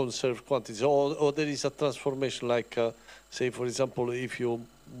essentially a conserved quantity, or there is a transformation, like say, for example, if you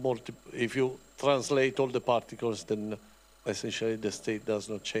translate all the particles, then essentially the state does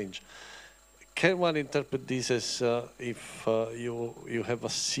not change. Can one interpret this as if you have a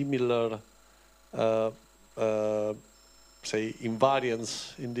similar say,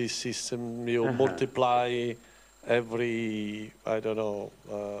 invariance in this system? You multiply every, I don't know,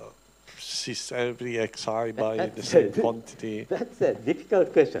 every xi by the same quantity? That's a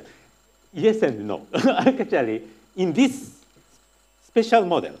difficult question. Yes and no. Actually, in this special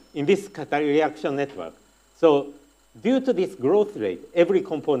model, in this catalytic reaction network, so due to this growth rate, every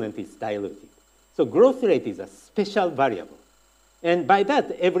component is diluted. So growth rate is a special variable. And by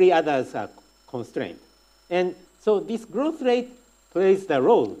that, every others are constrained. And so this growth rate plays the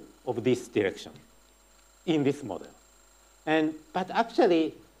role of this direction in this model. But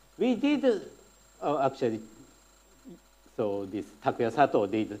actually, we did, so this Takuya Sato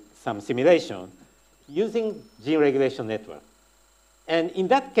did some simulation using gene regulation network. And in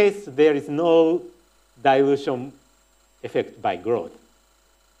that case, there is no dilution effect by growth.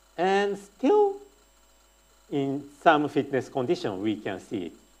 And still, in some fitness condition, we can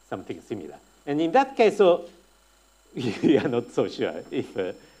see something similar. And in that case, so we are not so sure if,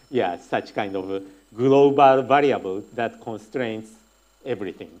 such kind of a global variable that constrains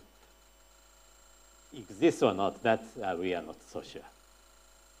everything exists or not. That we are not so sure.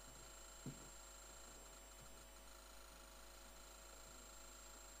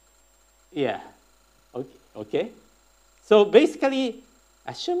 Yeah. Okay. So basically,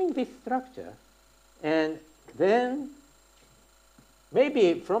 assuming this structure, and then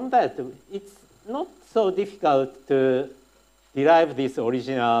maybe from that, it's not so difficult to derive this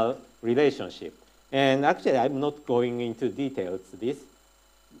original relationship. And actually, I'm not going into details this.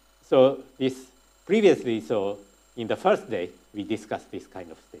 So this previously, so in the first day, we discussed this kind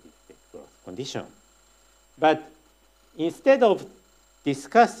of steady state growth condition. But instead of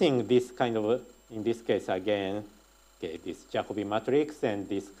discussing this kind of, in this case again, this Jacobi matrix and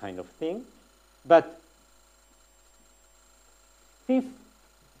this kind of thing, but if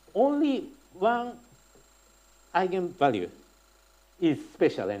only one eigenvalue is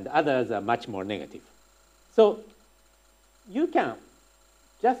special and others are much more negative. So you can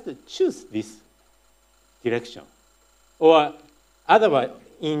just choose this direction. Or otherwise,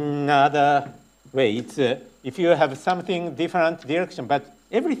 in another way, it's if you have something different direction, but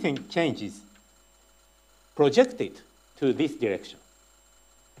everything changes, projected to this direction.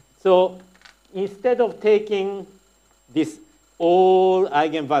 So instead of taking this all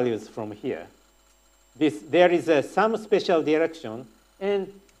eigenvalues from here, there is some special direction,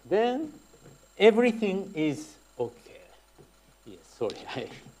 and then everything is okay. Yes, sorry,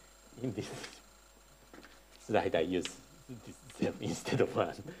 in this slide I use this instead of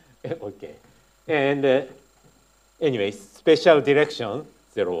one. Okay. And anyway, special direction,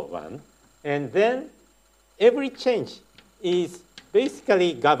 0, 1. And then every change is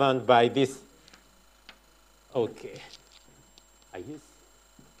basically governed by this. Okay. I use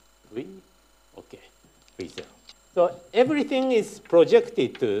 3. Okay. 3, 0. So everything is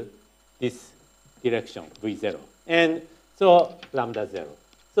projected to this direction, V0. And so lambda 0.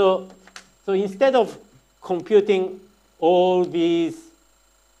 So instead of computing all these,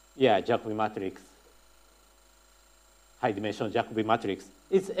 Jacobi matrix, high-dimensional Jacobi matrix,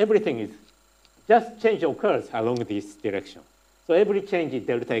 everything is just change occurs along this direction. So every change in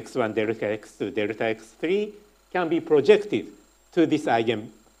delta x1, delta x2, delta x3 can be projected to this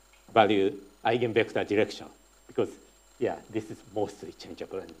eigenvalue, eigenvector direction, because this is mostly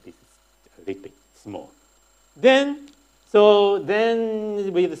changeable and this is a little bit small. Then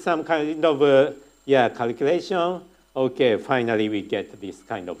with some kind of calculation, okay, finally we get this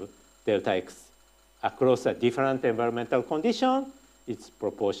kind of delta x across a different environmental condition. It's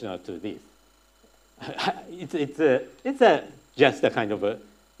proportional to this. It's just a kind of little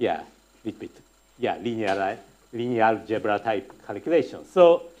bit linear algebra type calculation.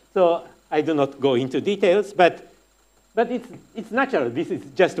 So I do not go into details, but it's natural. This is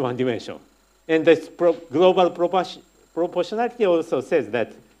just one dimension, and this global proportionality also says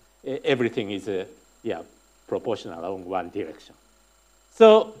that everything is proportional along one direction.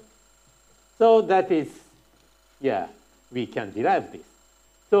 So that is, we can derive this.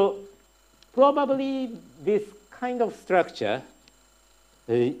 So probably this kind of structure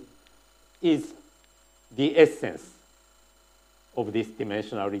is the essence of this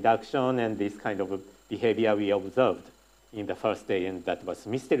dimensional reduction and this kind of behavior we observed in the first day, and that was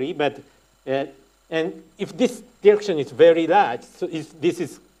mystery. But and if this direction is very large, so if this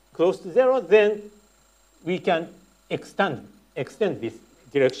is close to zero, then we can extend this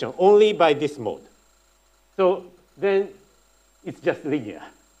direction only by this mode. So then it's just linear.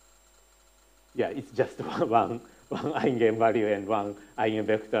 Yeah, it's just one eigenvalue and one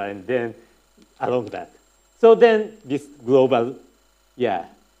eigenvector, and then along that. So then this global,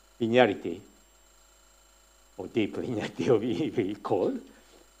 linearity, or deep linearity we call,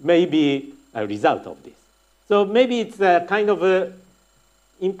 may be a result of this. So maybe it's a kind of a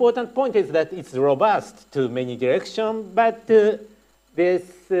important point is that it's robust to many directions, but this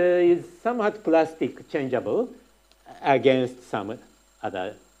is somewhat plastic changeable against some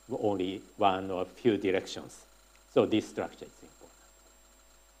other only one or few directions. So this structure is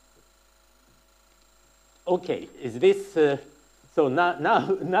important. Okay, is this, so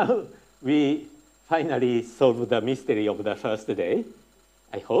now we finally solved the mystery of the first day,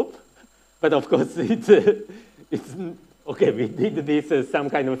 I hope. But of course, it's okay, we did this some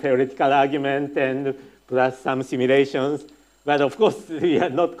kind of theoretical argument and plus some simulations. But of course, we are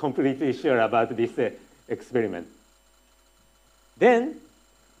not completely sure about this experiment. Then,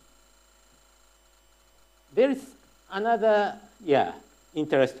 there is another,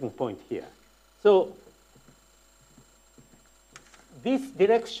 interesting point here. So, this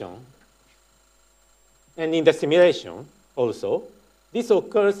direction, and in the simulation also, this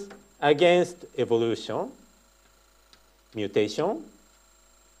occurs against evolution, mutation,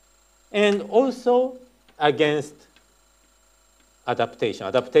 and also against adaptation.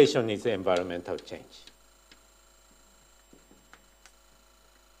 Adaptation is environmental change.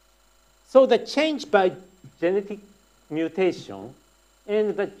 So the change by genetic mutation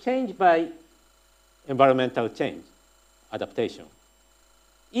and the change by environmental change, adaptation,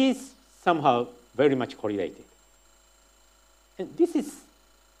 is somehow very much correlated. And this is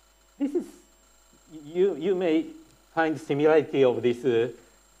you may find similarity of this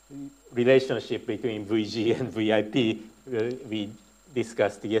relationship between VG and VIP we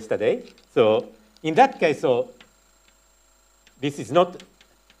discussed yesterday. So in that case, so this is not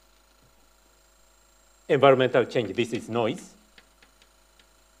environmental change, this is noise.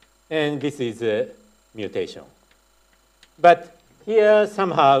 And this is a mutation. But here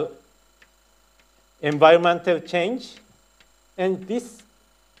somehow environmental change, and this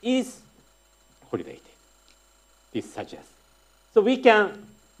is correlated, this suggests. So we can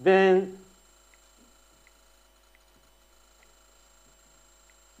then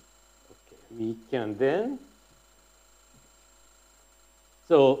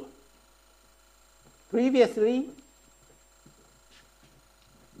so previously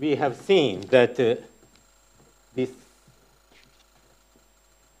we have seen that this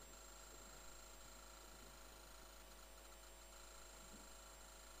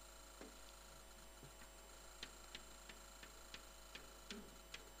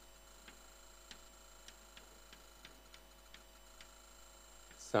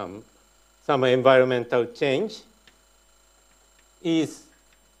some environmental change is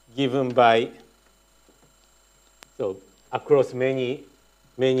given by, so across many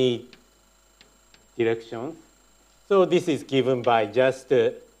directions. So this is given by just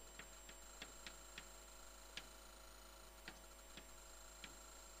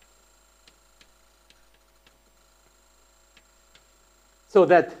so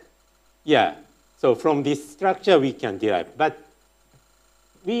that, so from this structure we can derive. But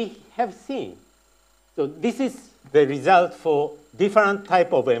we have seen, so this is the result for different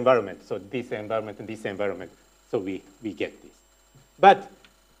type of environment. So this environment and this environment. So we get this. But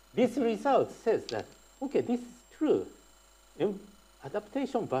this result says that, okay, this is true.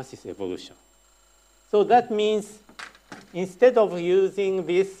 Adaptation versus evolution. So that means instead of using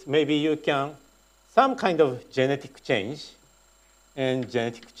this, maybe you can, some kind of genetic change, and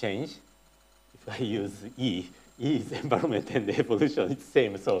genetic change, if I use E is environment and evolution, it's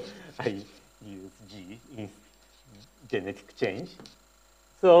same, so I use G in genetic change.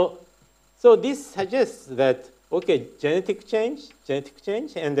 So this suggests that, okay, genetic change,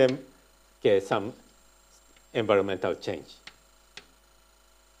 and then, okay, some environmental change.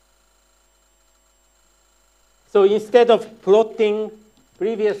 So instead of plotting,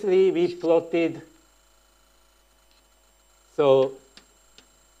 previously we plotted, so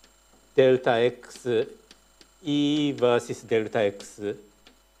delta x E versus delta x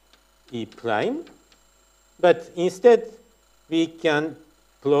E prime. But instead, we can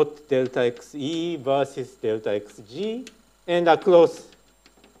plot delta x E versus delta x G and across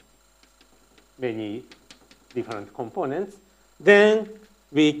many different components. Then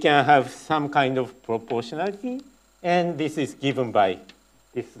we can have some kind of proportionality, and this is given by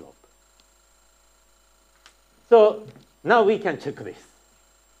this slope. So now we can check this.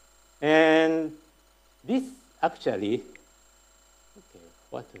 And this actually, okay,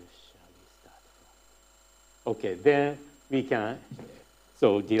 what shall we start from? Okay, then we can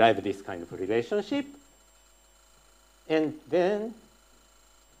so derive this kind of relationship. And then,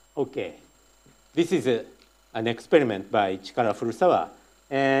 okay, this is an experiment by Chikara Furusawa.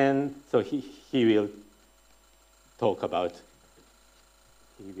 And so he will talk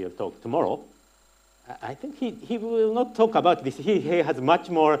tomorrow. I think he will not talk about this. He has much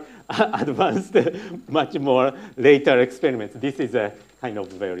more advanced, much more later experiments. This is a kind of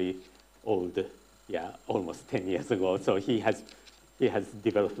very old, yeah, almost 10 years ago. So he has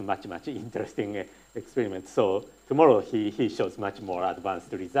developed much interesting experiments. So tomorrow he shows much more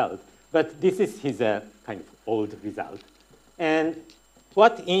advanced result. But this is his kind of old result. And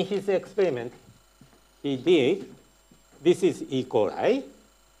what in his experiment he did, this is E. coli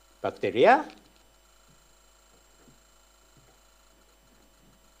bacteria.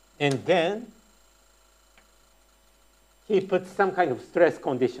 And then he put some kind of stress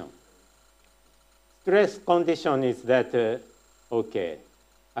condition. Stress condition is that, okay,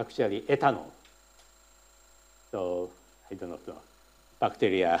 actually ethanol. So I don't know,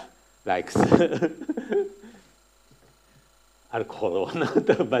 bacteria likes alcohol or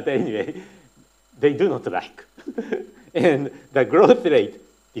not, but anyway, they do not like. And the growth rate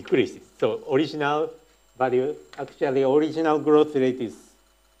decreases. So original value, actually original growth rate is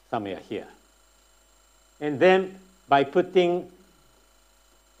somewhere here. And then by putting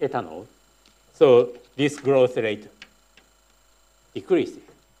ethanol, so this growth rate decreases.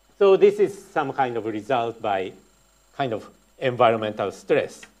 So this is some kind of result by kind of environmental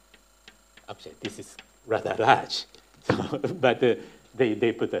stress. Actually, this is rather large, so, but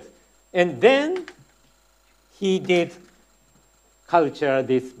they put us. And then he did culture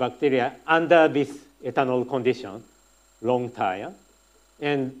this bacteria under this ethanol condition, long time,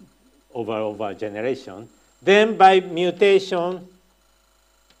 and over generation. Then by mutation,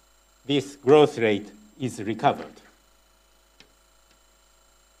 this growth rate is recovered.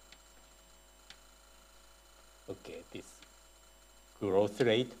 Okay, this growth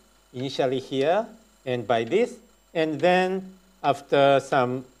rate initially here, and by this, and then after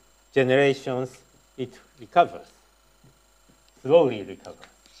some generations, it recovers, slowly recovers.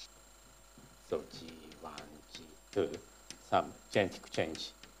 So G1, G2, some genetic change.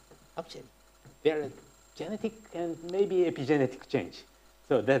 Actually, there are genetic and maybe epigenetic change.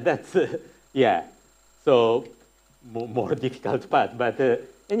 So that's, yeah, so more difficult part. But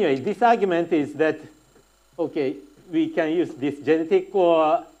anyway, this argument is that, okay, we can use this genetic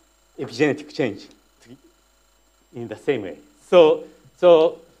or epigenetic change in the same way. So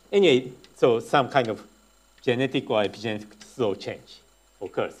anyway, so some kind of genetic or epigenetic slow change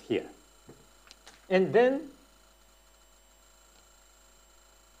occurs here. And then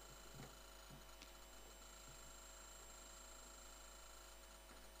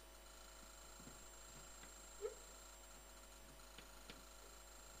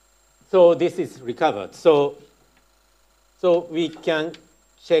so this is recovered. So we can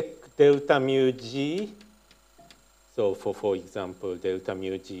check delta mu G. So for example, delta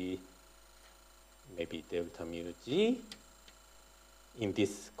mu G, maybe delta mu G in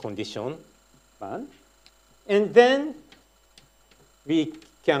this condition one. And then we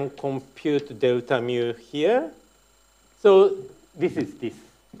can compute delta mu here. So this is this.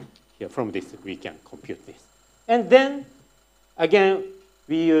 Here from this, we can compute this. And then, again,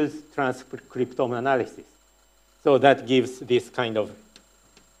 we use transcriptome analysis. So that gives this kind of,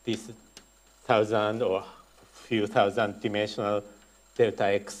 this 1,000 or few thousand dimensional delta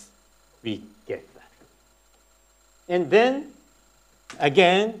x, we get that. And then,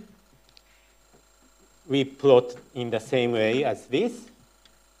 again, we plot in the same way as this.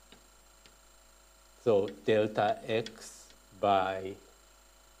 So delta x by,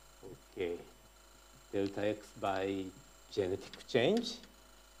 okay, delta x by genetic change,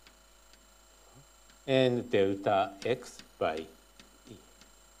 and delta x by E.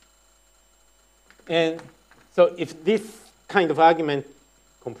 And so if this kind of argument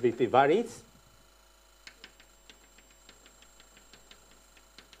completely varies,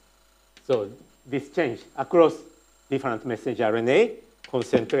 so this change across different messenger RNA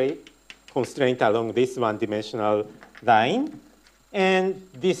concentrate constraint along this one-dimensional line, and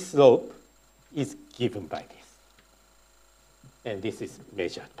this slope is given by this. And this is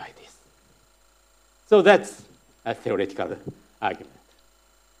measured by this. So that's a theoretical argument.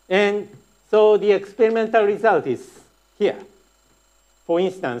 And so the experimental result is here. For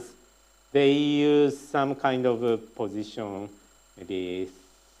instance, they use some kind of a position, maybe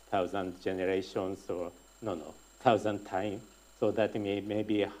 1,000 generations or, 1,000 times. So that may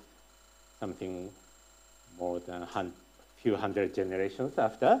be something more than a few hundred generations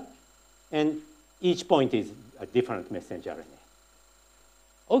after. And each point is a different messenger RNA.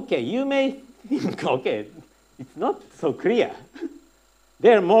 Okay, you may think, okay, it's not so clear.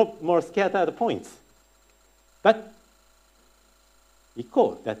 There are more scattered points. But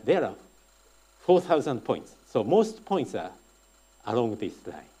recall that there are 4,000 points. So most points are along this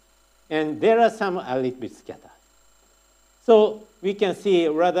line. And there are some a little bit scattered. So we can see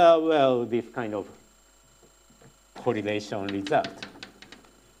rather well this kind of correlation result.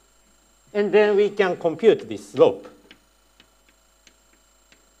 And then we can compute this slope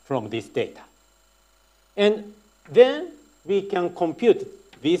from this data. And then we can compute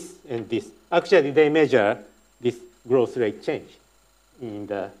this and this. Actually, they measure this growth rate change in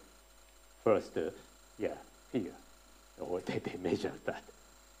the first figure. Or they measure that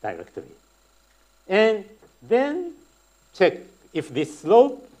directly. And then check if this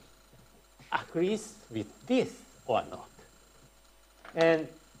slope agrees with this or not. And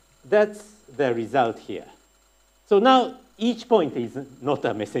that's the result here. So now each point is not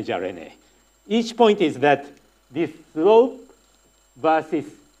a messenger RNA. Each point is that this slope versus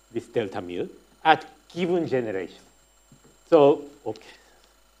this delta mu at given generation. So, okay.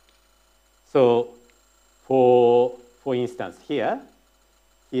 So for instance, here,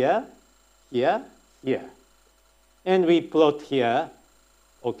 here, here, here. And we plot here,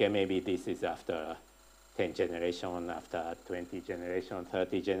 okay, maybe this is after 10 generations, after 20 generations,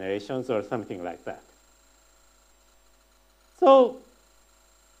 30 generations, or something like that. So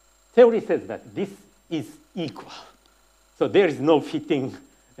theory says that this is equal. So there is no fitting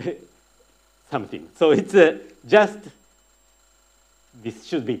something. So it's just, this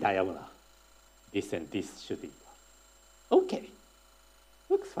should be diagonal. This and this should be equal. Okay,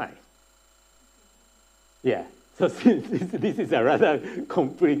 looks fine. Yeah, so since this is a rather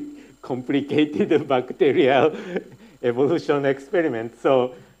complicated bacterial evolution experiment,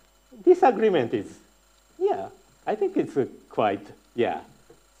 so this agreement is, yeah, I think it's quite,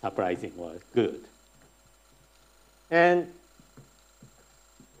 surprising or good. And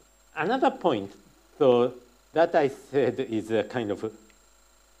another point, so that I said is a kind of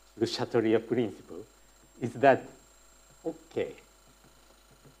Le Chatelier principle, is that, okay,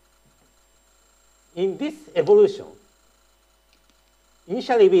 in this evolution,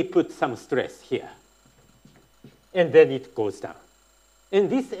 initially we put some stress here, and then it goes down. And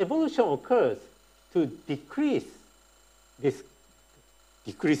this evolution occurs to decrease this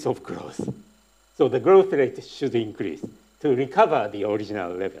decrease of growth. So the growth rate should increase to recover the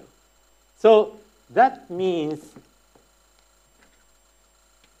original level. So that means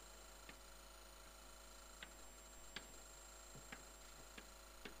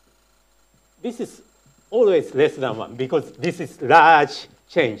this is always less than 1 because this is large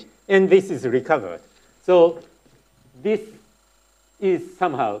change, and this is recovered. So this is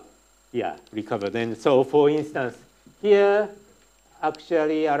somehow, recovered. And so, for instance, here,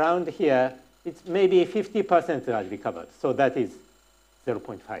 actually around here, it's maybe 50% are recovered. So that is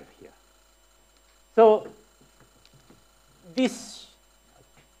 0.5 here. So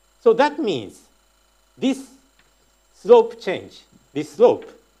that means this slope change, this slope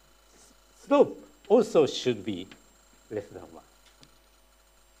also should be less than 1.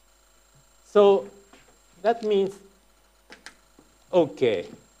 So that means, okay,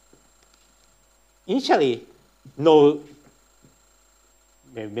 initially, no,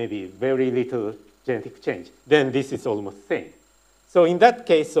 maybe very little genetic change. Then this is almost same. So in that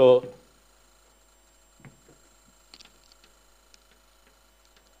case, so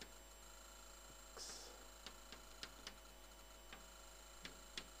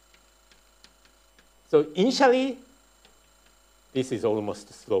initially, this is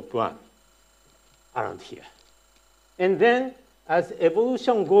almost slope 1 around here. And then as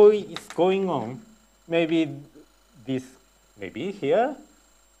evolution is going on, maybe this, maybe here.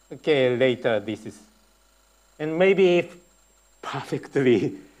 Okay, later this is, and maybe if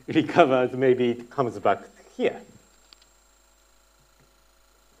perfectly recovers, maybe it comes back here.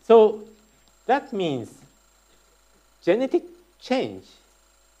 So that means genetic change.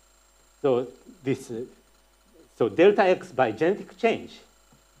 So delta X by genetic change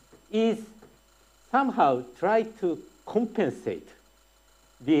is somehow try to compensate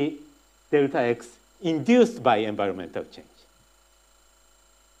the delta X induced by environmental change.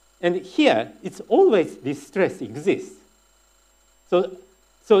 And here, it's always this stress exists. So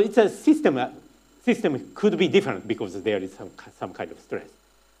it's a system. System could be different because there is some kind of stress.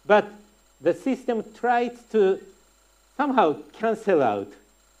 But the system tries to somehow cancel out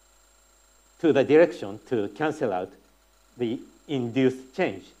to the direction to cancel out the induced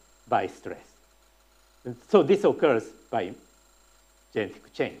change by stress. And so this occurs by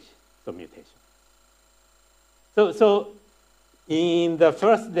genetic change, so mutation. So in the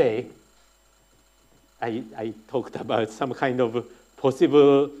first day, I talked about some kind of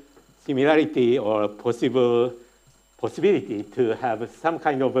possible similarity or possibility to have some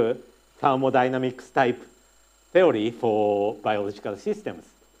kind of a thermodynamics type theory for biological systems.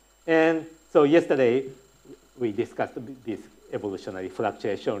 And so yesterday, we discussed this evolutionary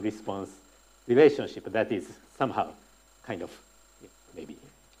fluctuation response relationship that is somehow kind of maybe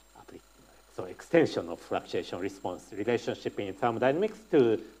so extension of fluctuation response relationship in thermodynamics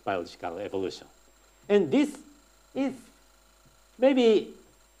to biological evolution. And this is maybe,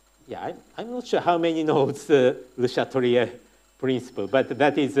 yeah, I'm not sure how many knows Le Chatelier principle, but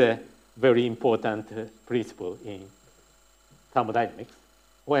that is a very important principle in thermodynamics.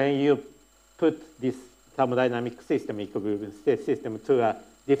 When you put this thermodynamic system, equilibrium state system, to a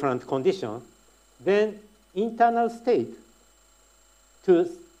different condition, then internal state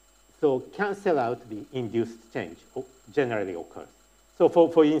so cancel out the induced change generally occurs. So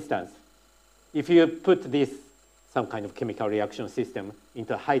for instance, if you put this some kind of chemical reaction system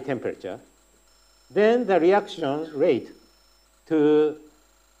into high temperature, then the reaction rate to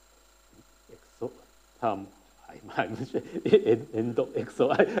I'm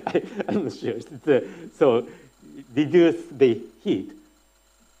not sure. So reduce the heat,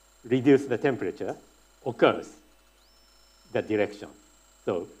 reduce the temperature, occurs the direction.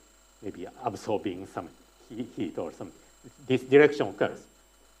 So maybe absorbing some heat or some, this direction occurs.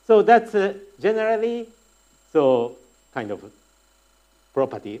 So that's generally so kind of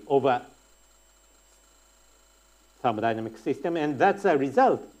property of a thermodynamic system, and that's a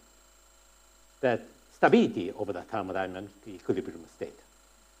result that stability of the thermodynamic equilibrium state.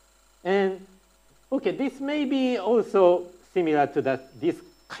 And okay, this may be also similar to that this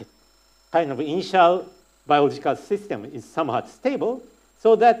kind of initial biological system is somewhat stable,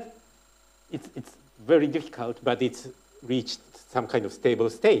 so that it's very difficult, but it's reached some kind of stable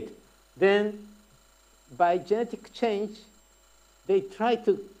state. Then by genetic change, they try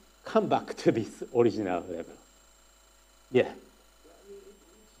to come back to this original level. Yeah.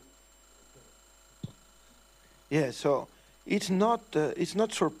 Yeah, so it's not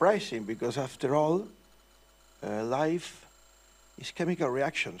surprising because after all, life is chemical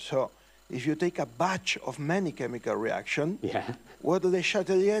reaction. So if you take a batch of many chemical reactions, yeah, what Le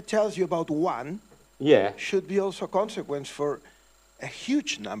Chatelier tells you about one yeah, should be also consequence for a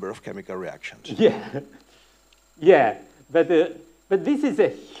huge number of chemical reactions. Yeah, yeah, but this is a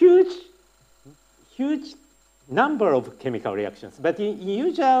huge number of chemical reactions. But in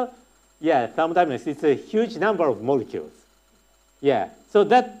usual, yeah, thermodynamics, it's a huge number of molecules. Yeah, so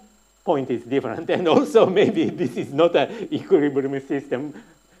that point is different. And also maybe this is not an equilibrium system.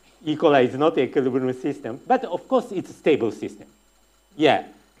 E. coli is not an equilibrium system, but of course it's a stable system. Yeah,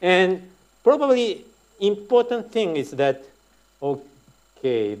 and probably important thing is that,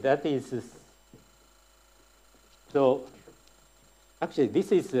 okay, that is, so actually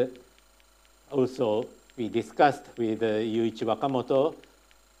this is also we discussed with Yuichi Wakamoto.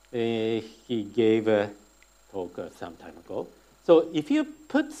 He gave a talk some time ago. So if you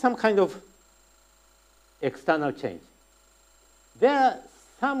put some kind of external change, there are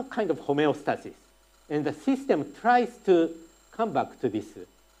some kind of homeostasis, and the system tries to come back to this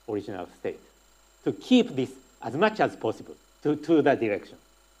original state, to keep this as much as possible to that direction.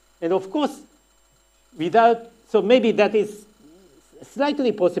 And of course, without, so maybe that is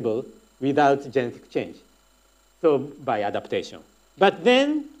slightly possible without genetic change, so by adaptation. But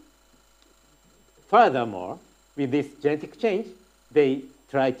then, furthermore, with this genetic change, they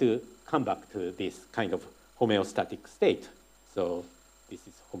try to come back to this kind of homeostatic state. So this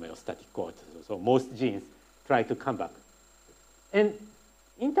is homeostatic cohort. So most genes try to come back. And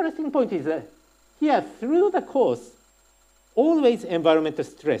interesting point is that here, through the course, always environmental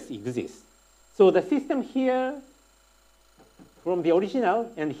stress exists. So the system here, from the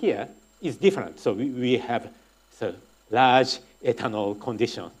original and here, is different. So we have so large ethanol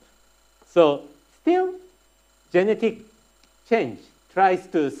condition. So still, genetic change tries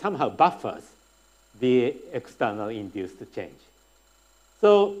to somehow buffer the external induced change.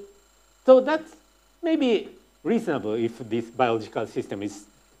 So So that's maybe reasonable if this biological system is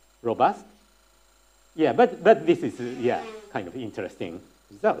robust. Yeah, but this is, yeah, kind of interesting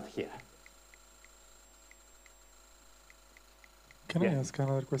result here. Can I ask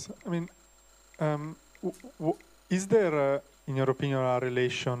another question? I mean, is there, in your opinion, a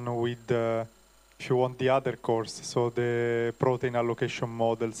relation with, if you want, the other course, so the protein allocation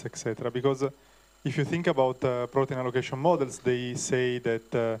models, etc.? Because if you think about protein allocation models, they say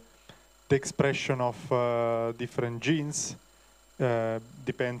that the expression of different genes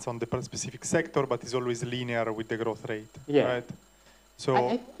depends on the specific sector, but is always linear with the growth rate, right? So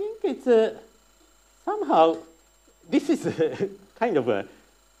I think it's somehow, this is kind of a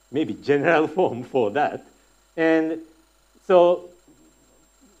maybe general form for that. And so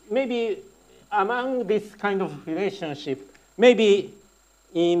maybe among this kind of relationship, maybe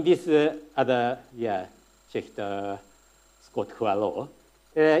in this other, Schechter, Scott Huaro,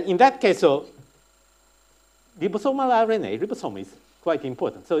 in that case, so ribosomal RNA, ribosome is quite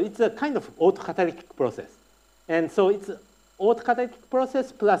important. So it's a kind of autocatalytic process. And so it's autocatalytic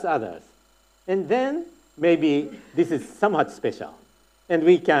process plus others. And then maybe this is somewhat special. And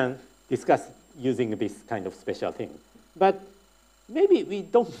we can discuss using this kind of special thing. But maybe we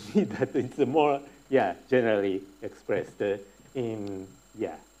don't need that. It's more, generally expressed in, this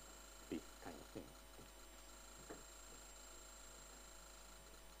kind of thing.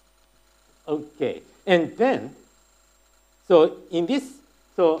 Okay, and then, so in this,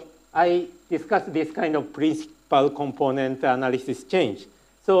 so I discussed this kind of principal component analysis change.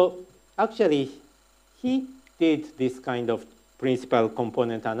 So actually, he did this kind of principal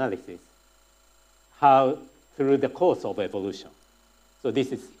component analysis, how through the course of evolution. So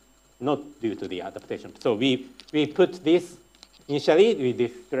this is not due to the adaptation. So we put this initially with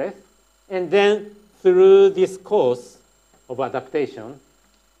this stress, and then through this course of adaptation,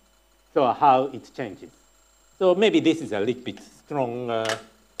 so how it changes. So maybe this is a little bit strong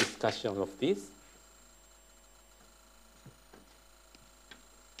discussion of this.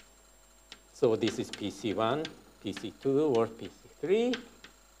 So this is PC1, PC2, or PC3.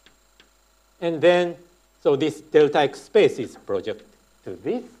 And then, so this delta X space is projected to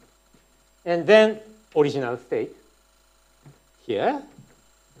this. And then original state here.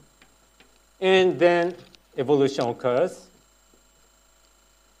 And then evolution occurs.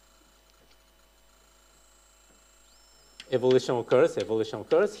 Evolution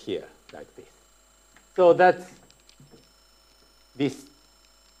occurs here, like this. So that's this.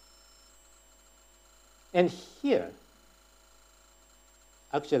 And here,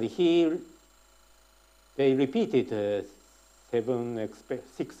 actually, they repeated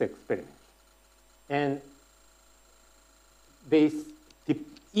 6 experiments. And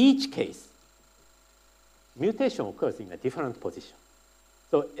each case, mutation occurs in a different position.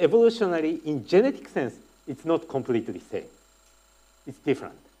 So evolutionary, in genetic sense, it's not completely same. It's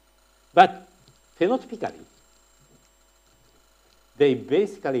different. But phenotypically, they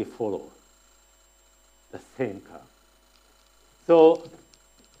basically follow the same curve. So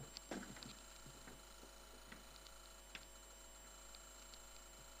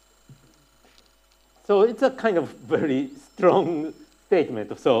it's a kind of very strong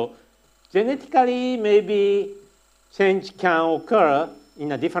statement. So genetically, maybe change can occur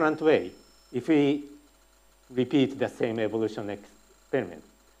in a different way if we repeat the same evolution experiment.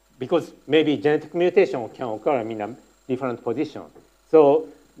 Because maybe genetic mutation can occur in a different position. So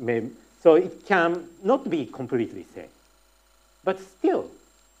it can not be completely same. But still,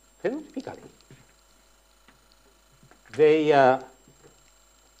 phenotypically, they are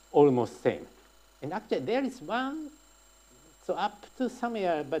almost same. And actually, there is one, so up to some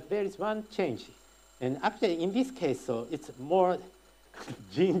area, but there is one change. And actually, in this case, so it's more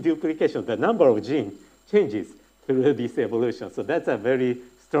gene duplication. The number of genes changes through this evolution. So that's a very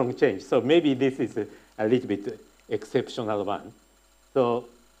strong change. So maybe this is a little bit exceptional one. So,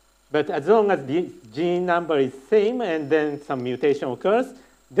 but as long as the gene number is same and then some mutation occurs,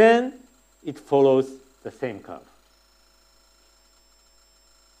 then it follows the same curve.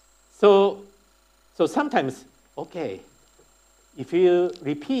 So sometimes, okay, if you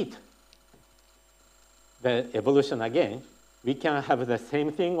repeat the evolution again, we can have the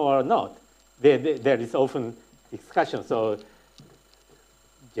same thing or not. There is often discussion. So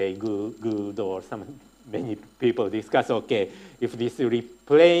Jay Gould or many people discuss, okay, if this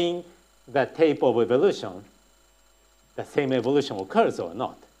replaying the tape of evolution, the same evolution occurs or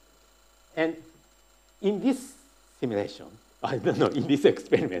not. And in this simulation, I don't know, in this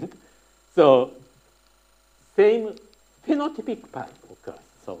experiment, so same phenotypic path occurs.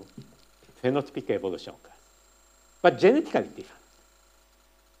 So phenotypic evolution occurs. But genetically different.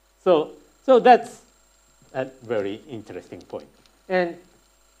 So that's a very interesting point. And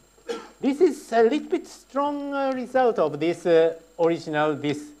this is a little bit strong result of this original,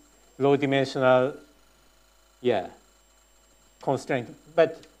 this low-dimensional, constraint.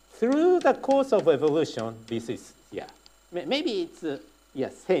 But through the course of evolution, this is, maybe it's,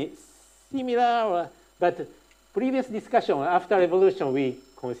 similar, but previous discussion, after evolution, we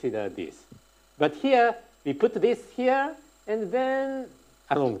consider this. But here, we put this here, and then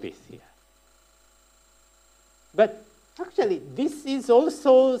along this here. But actually, this is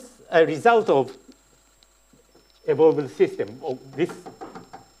also a result of evolved system.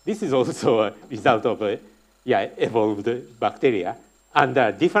 This is also a result of evolved bacteria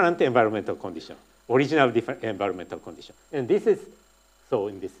under different environmental condition, original different environmental condition. And this is so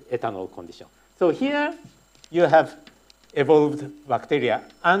in this ethanol condition. So here you have evolved bacteria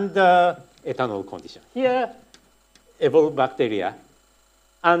under ethanol condition. Here, evolved bacteria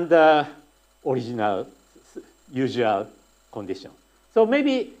under original usual condition. So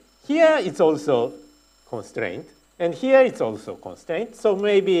maybe here it's also constraint, and here it's also constraint. So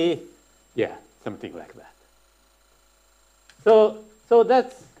maybe, something like that. So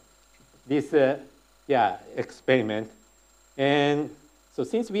that's this, experiment. And so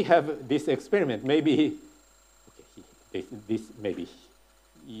since we have this experiment, maybe, this maybe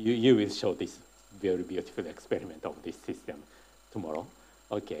you will show this very beautiful experiment of this system tomorrow.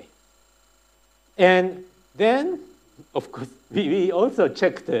 Okay. And then, of course, we also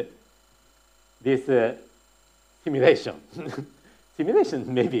checked this simulation.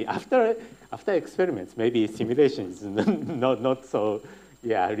 Simulation, maybe after experiments, maybe simulation is not so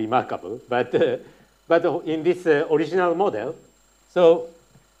remarkable. But in this original model, so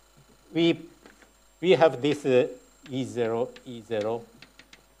we have this E0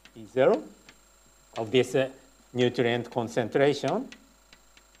 of this nutrient concentration,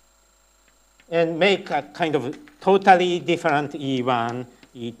 and make a kind of totally different E1,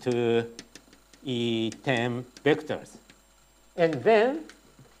 E2, E10 vectors. And then,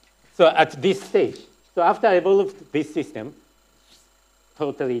 so at this stage, so after I evolved this system,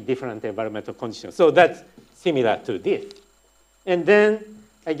 totally different environmental conditions. So that's similar to this. And then,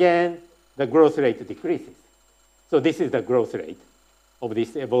 again, the growth rate decreases. So this is the growth rate of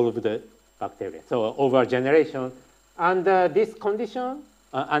this evolved bacteria. So over generation, under this condition,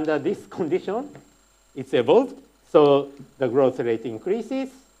 it's evolved. So the growth rate increases.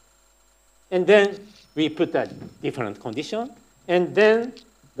 And then we put a different condition. And then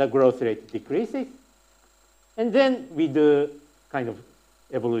the growth rate decreases. And then we do kind of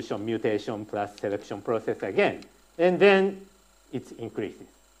evolution, mutation plus selection process again. And then it increases.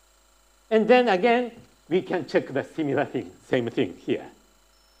 And then again, we can check the similar thing, same thing here.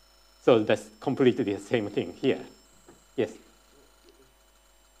 So that's completely the same thing here. Yes?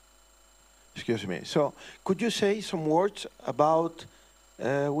 Excuse me. So could you say some words about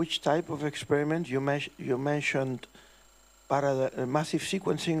which type of experiment you mentioned? Massive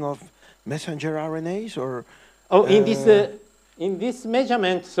sequencing of messenger RNAs, or in this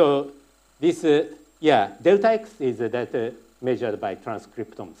measurement, so this delta X is that measured by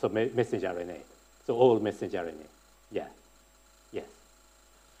transcriptome, so messenger RNA, so all messenger RNA, yes.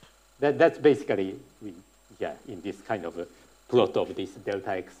 That's basically in this kind of a plot of this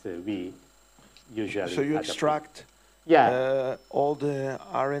delta X we usually. So you extract. All the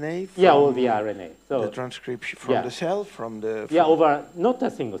RNA from all the RNA. So the transcription from the cell, from the... over, not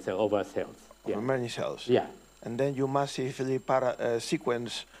a single cell, over cells. Over many cells. And then you massively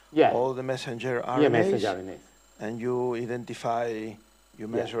sequence all the messenger RNAs. Messenger RNAs. And you identify, you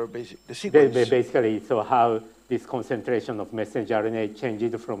measure the sequence. Basically, so how this concentration of messenger RNA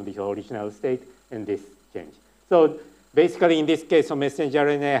changes from the original state, and this change. So basically, in this case, so messenger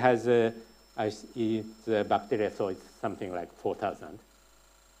RNA has it's bacteria, so it's something like 4,000.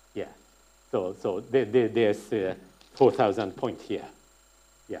 So there's 4,000 point here.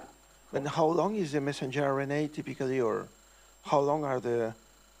 And how long is the messenger RNA typically, or how long are the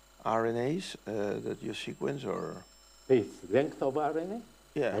RNAs that you sequence, or? The length of RNA?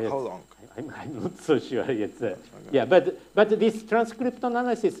 How long? I'm not so sure. It's, but this transcriptome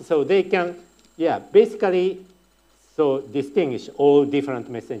analysis, so they can, basically, so distinguish all different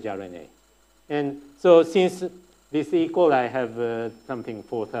messenger RNA. And so since this E. coli have something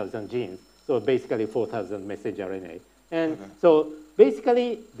 4,000 genes, so basically 4,000 messenger RNA. And so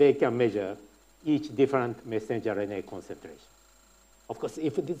basically they can measure each different messenger RNA concentration. Of course,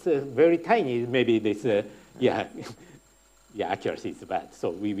 if it's very tiny, maybe this, accuracy is bad,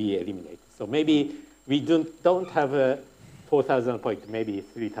 so we eliminate. So maybe we don't have 4,000 points, maybe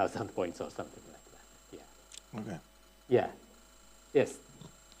 3,000 points or something like that. Okay. Yes.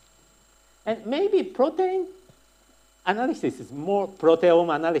 And maybe protein analysis is more,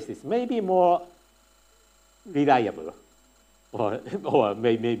 proteome analysis, maybe more reliable, or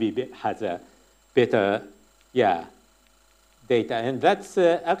maybe has a better, yeah, data. And that's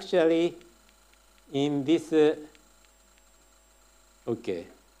actually in this, okay,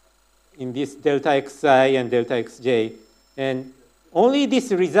 in this delta xi and delta xj. And only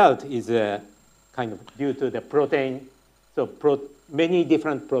this result is kind of due to the protein, so many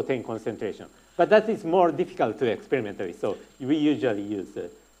different protein concentration. But that is more difficult to experimentally. So we usually use,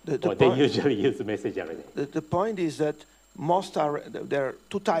 they usually use messenger RNA. The point is that there are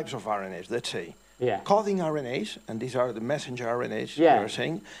two types of RNAs, let's say. Yeah. Coding RNAs, and these are the messenger RNAs yeah. you are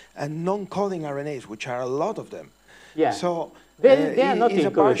saying, and non-coding RNAs, which are a lot of them. Yeah. So they are not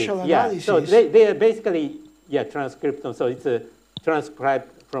included. A partial analysis. So they are basically, yeah, transcriptome. So it's transcribed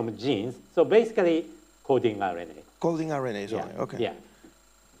from genes. So basically, coding RNA. Coding RNAs yeah. only, okay. Yeah.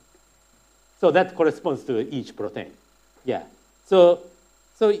 So that corresponds to each protein. Yeah. So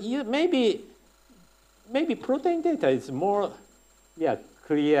you maybe protein data is more, yeah,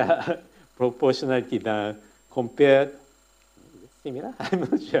 clear proportionality than compared, similar? I'm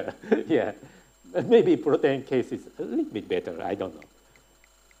not sure. Yeah. But maybe protein case is a little bit better. I don't know.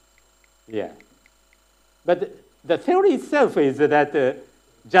 Yeah. But the theory itself is that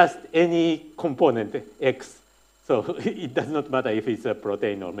just any component X, so it does not matter if it's a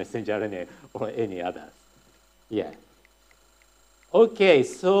protein or messenger RNA or any others. Yeah. Okay,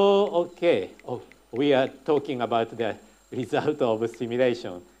 so, okay. Oh, we are talking about the result of a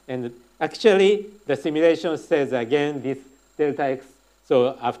simulation. And actually, the simulation says, again, this delta X,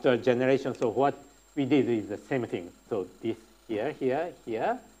 so after generation, so what we did is the same thing. So this here, here,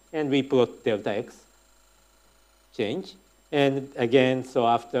 here, and we plot delta X change. And again, so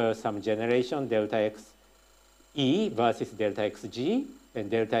after some generation, delta X E versus delta X G, and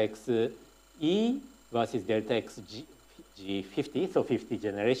delta X E versus delta X G 50, so 50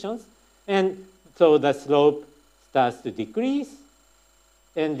 generations. And so the slope starts to decrease,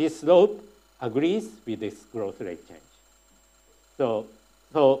 and this slope agrees with this growth rate change. So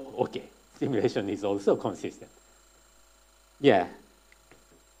okay, simulation is also consistent. Yeah.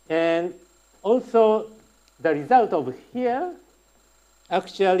 And also, the result of here,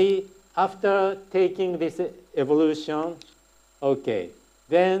 actually, after taking this evolution, okay,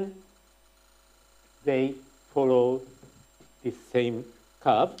 then they follow this same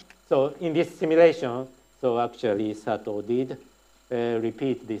curve. So in this simulation, so actually Sato did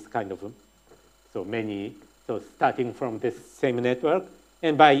repeat this kind of, so many, so starting from this same network,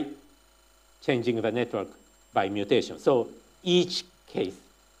 and by changing the network by mutation. So each case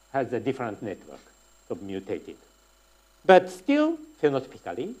has a different network of mutated. But still,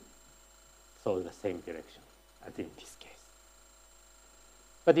 phenotypically, so the same direction as in this case.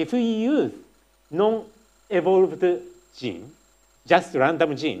 But if we use non-evolved gene, just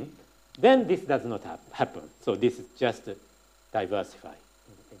random gene, then this does not happen. So this is just diversify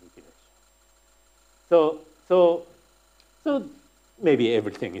in any direction. So maybe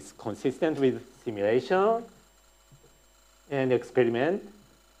everything is consistent with simulation and experiment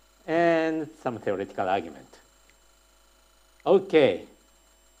and some theoretical argument. Okay.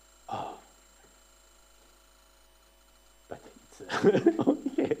 Oh. But it's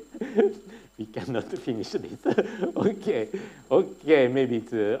okay. We cannot finish this. Okay, maybe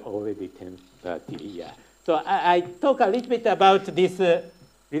it's already 10:30. Yeah. So I talk a little bit about this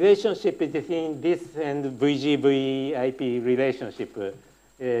relationship between this and VG-VIP relationship.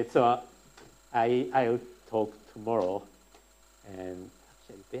 So I'll talk tomorrow, and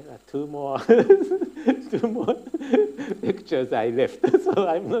actually there are two more lectures I left, so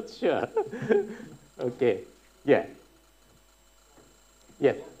I'm not sure. Okay. Yeah.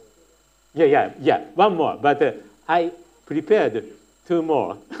 Yes. Yeah. One more, but I prepared two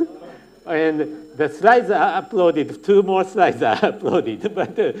more. And the slides are uploaded, two more slides are uploaded,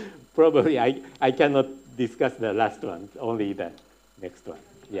 but probably I cannot discuss the last one, only the next one.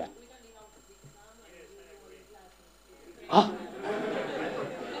 Yeah. Oh.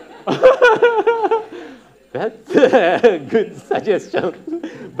 That's a good suggestion,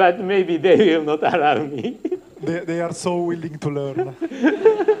 but maybe they will not allow me. They are so willing to learn.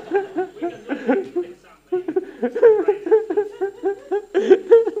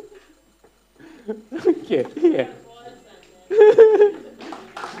 Okay, yeah.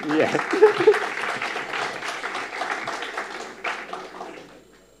 Yeah.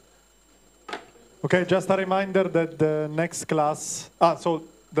 Okay, just a reminder that the next class... so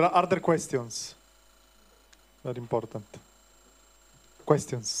there are other questions. Very important.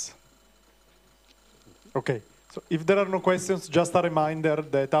 Questions. Okay, So if there are no questions, just a reminder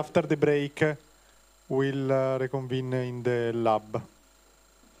that after the break, we'll reconvene in the lab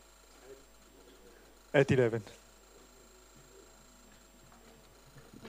at 11.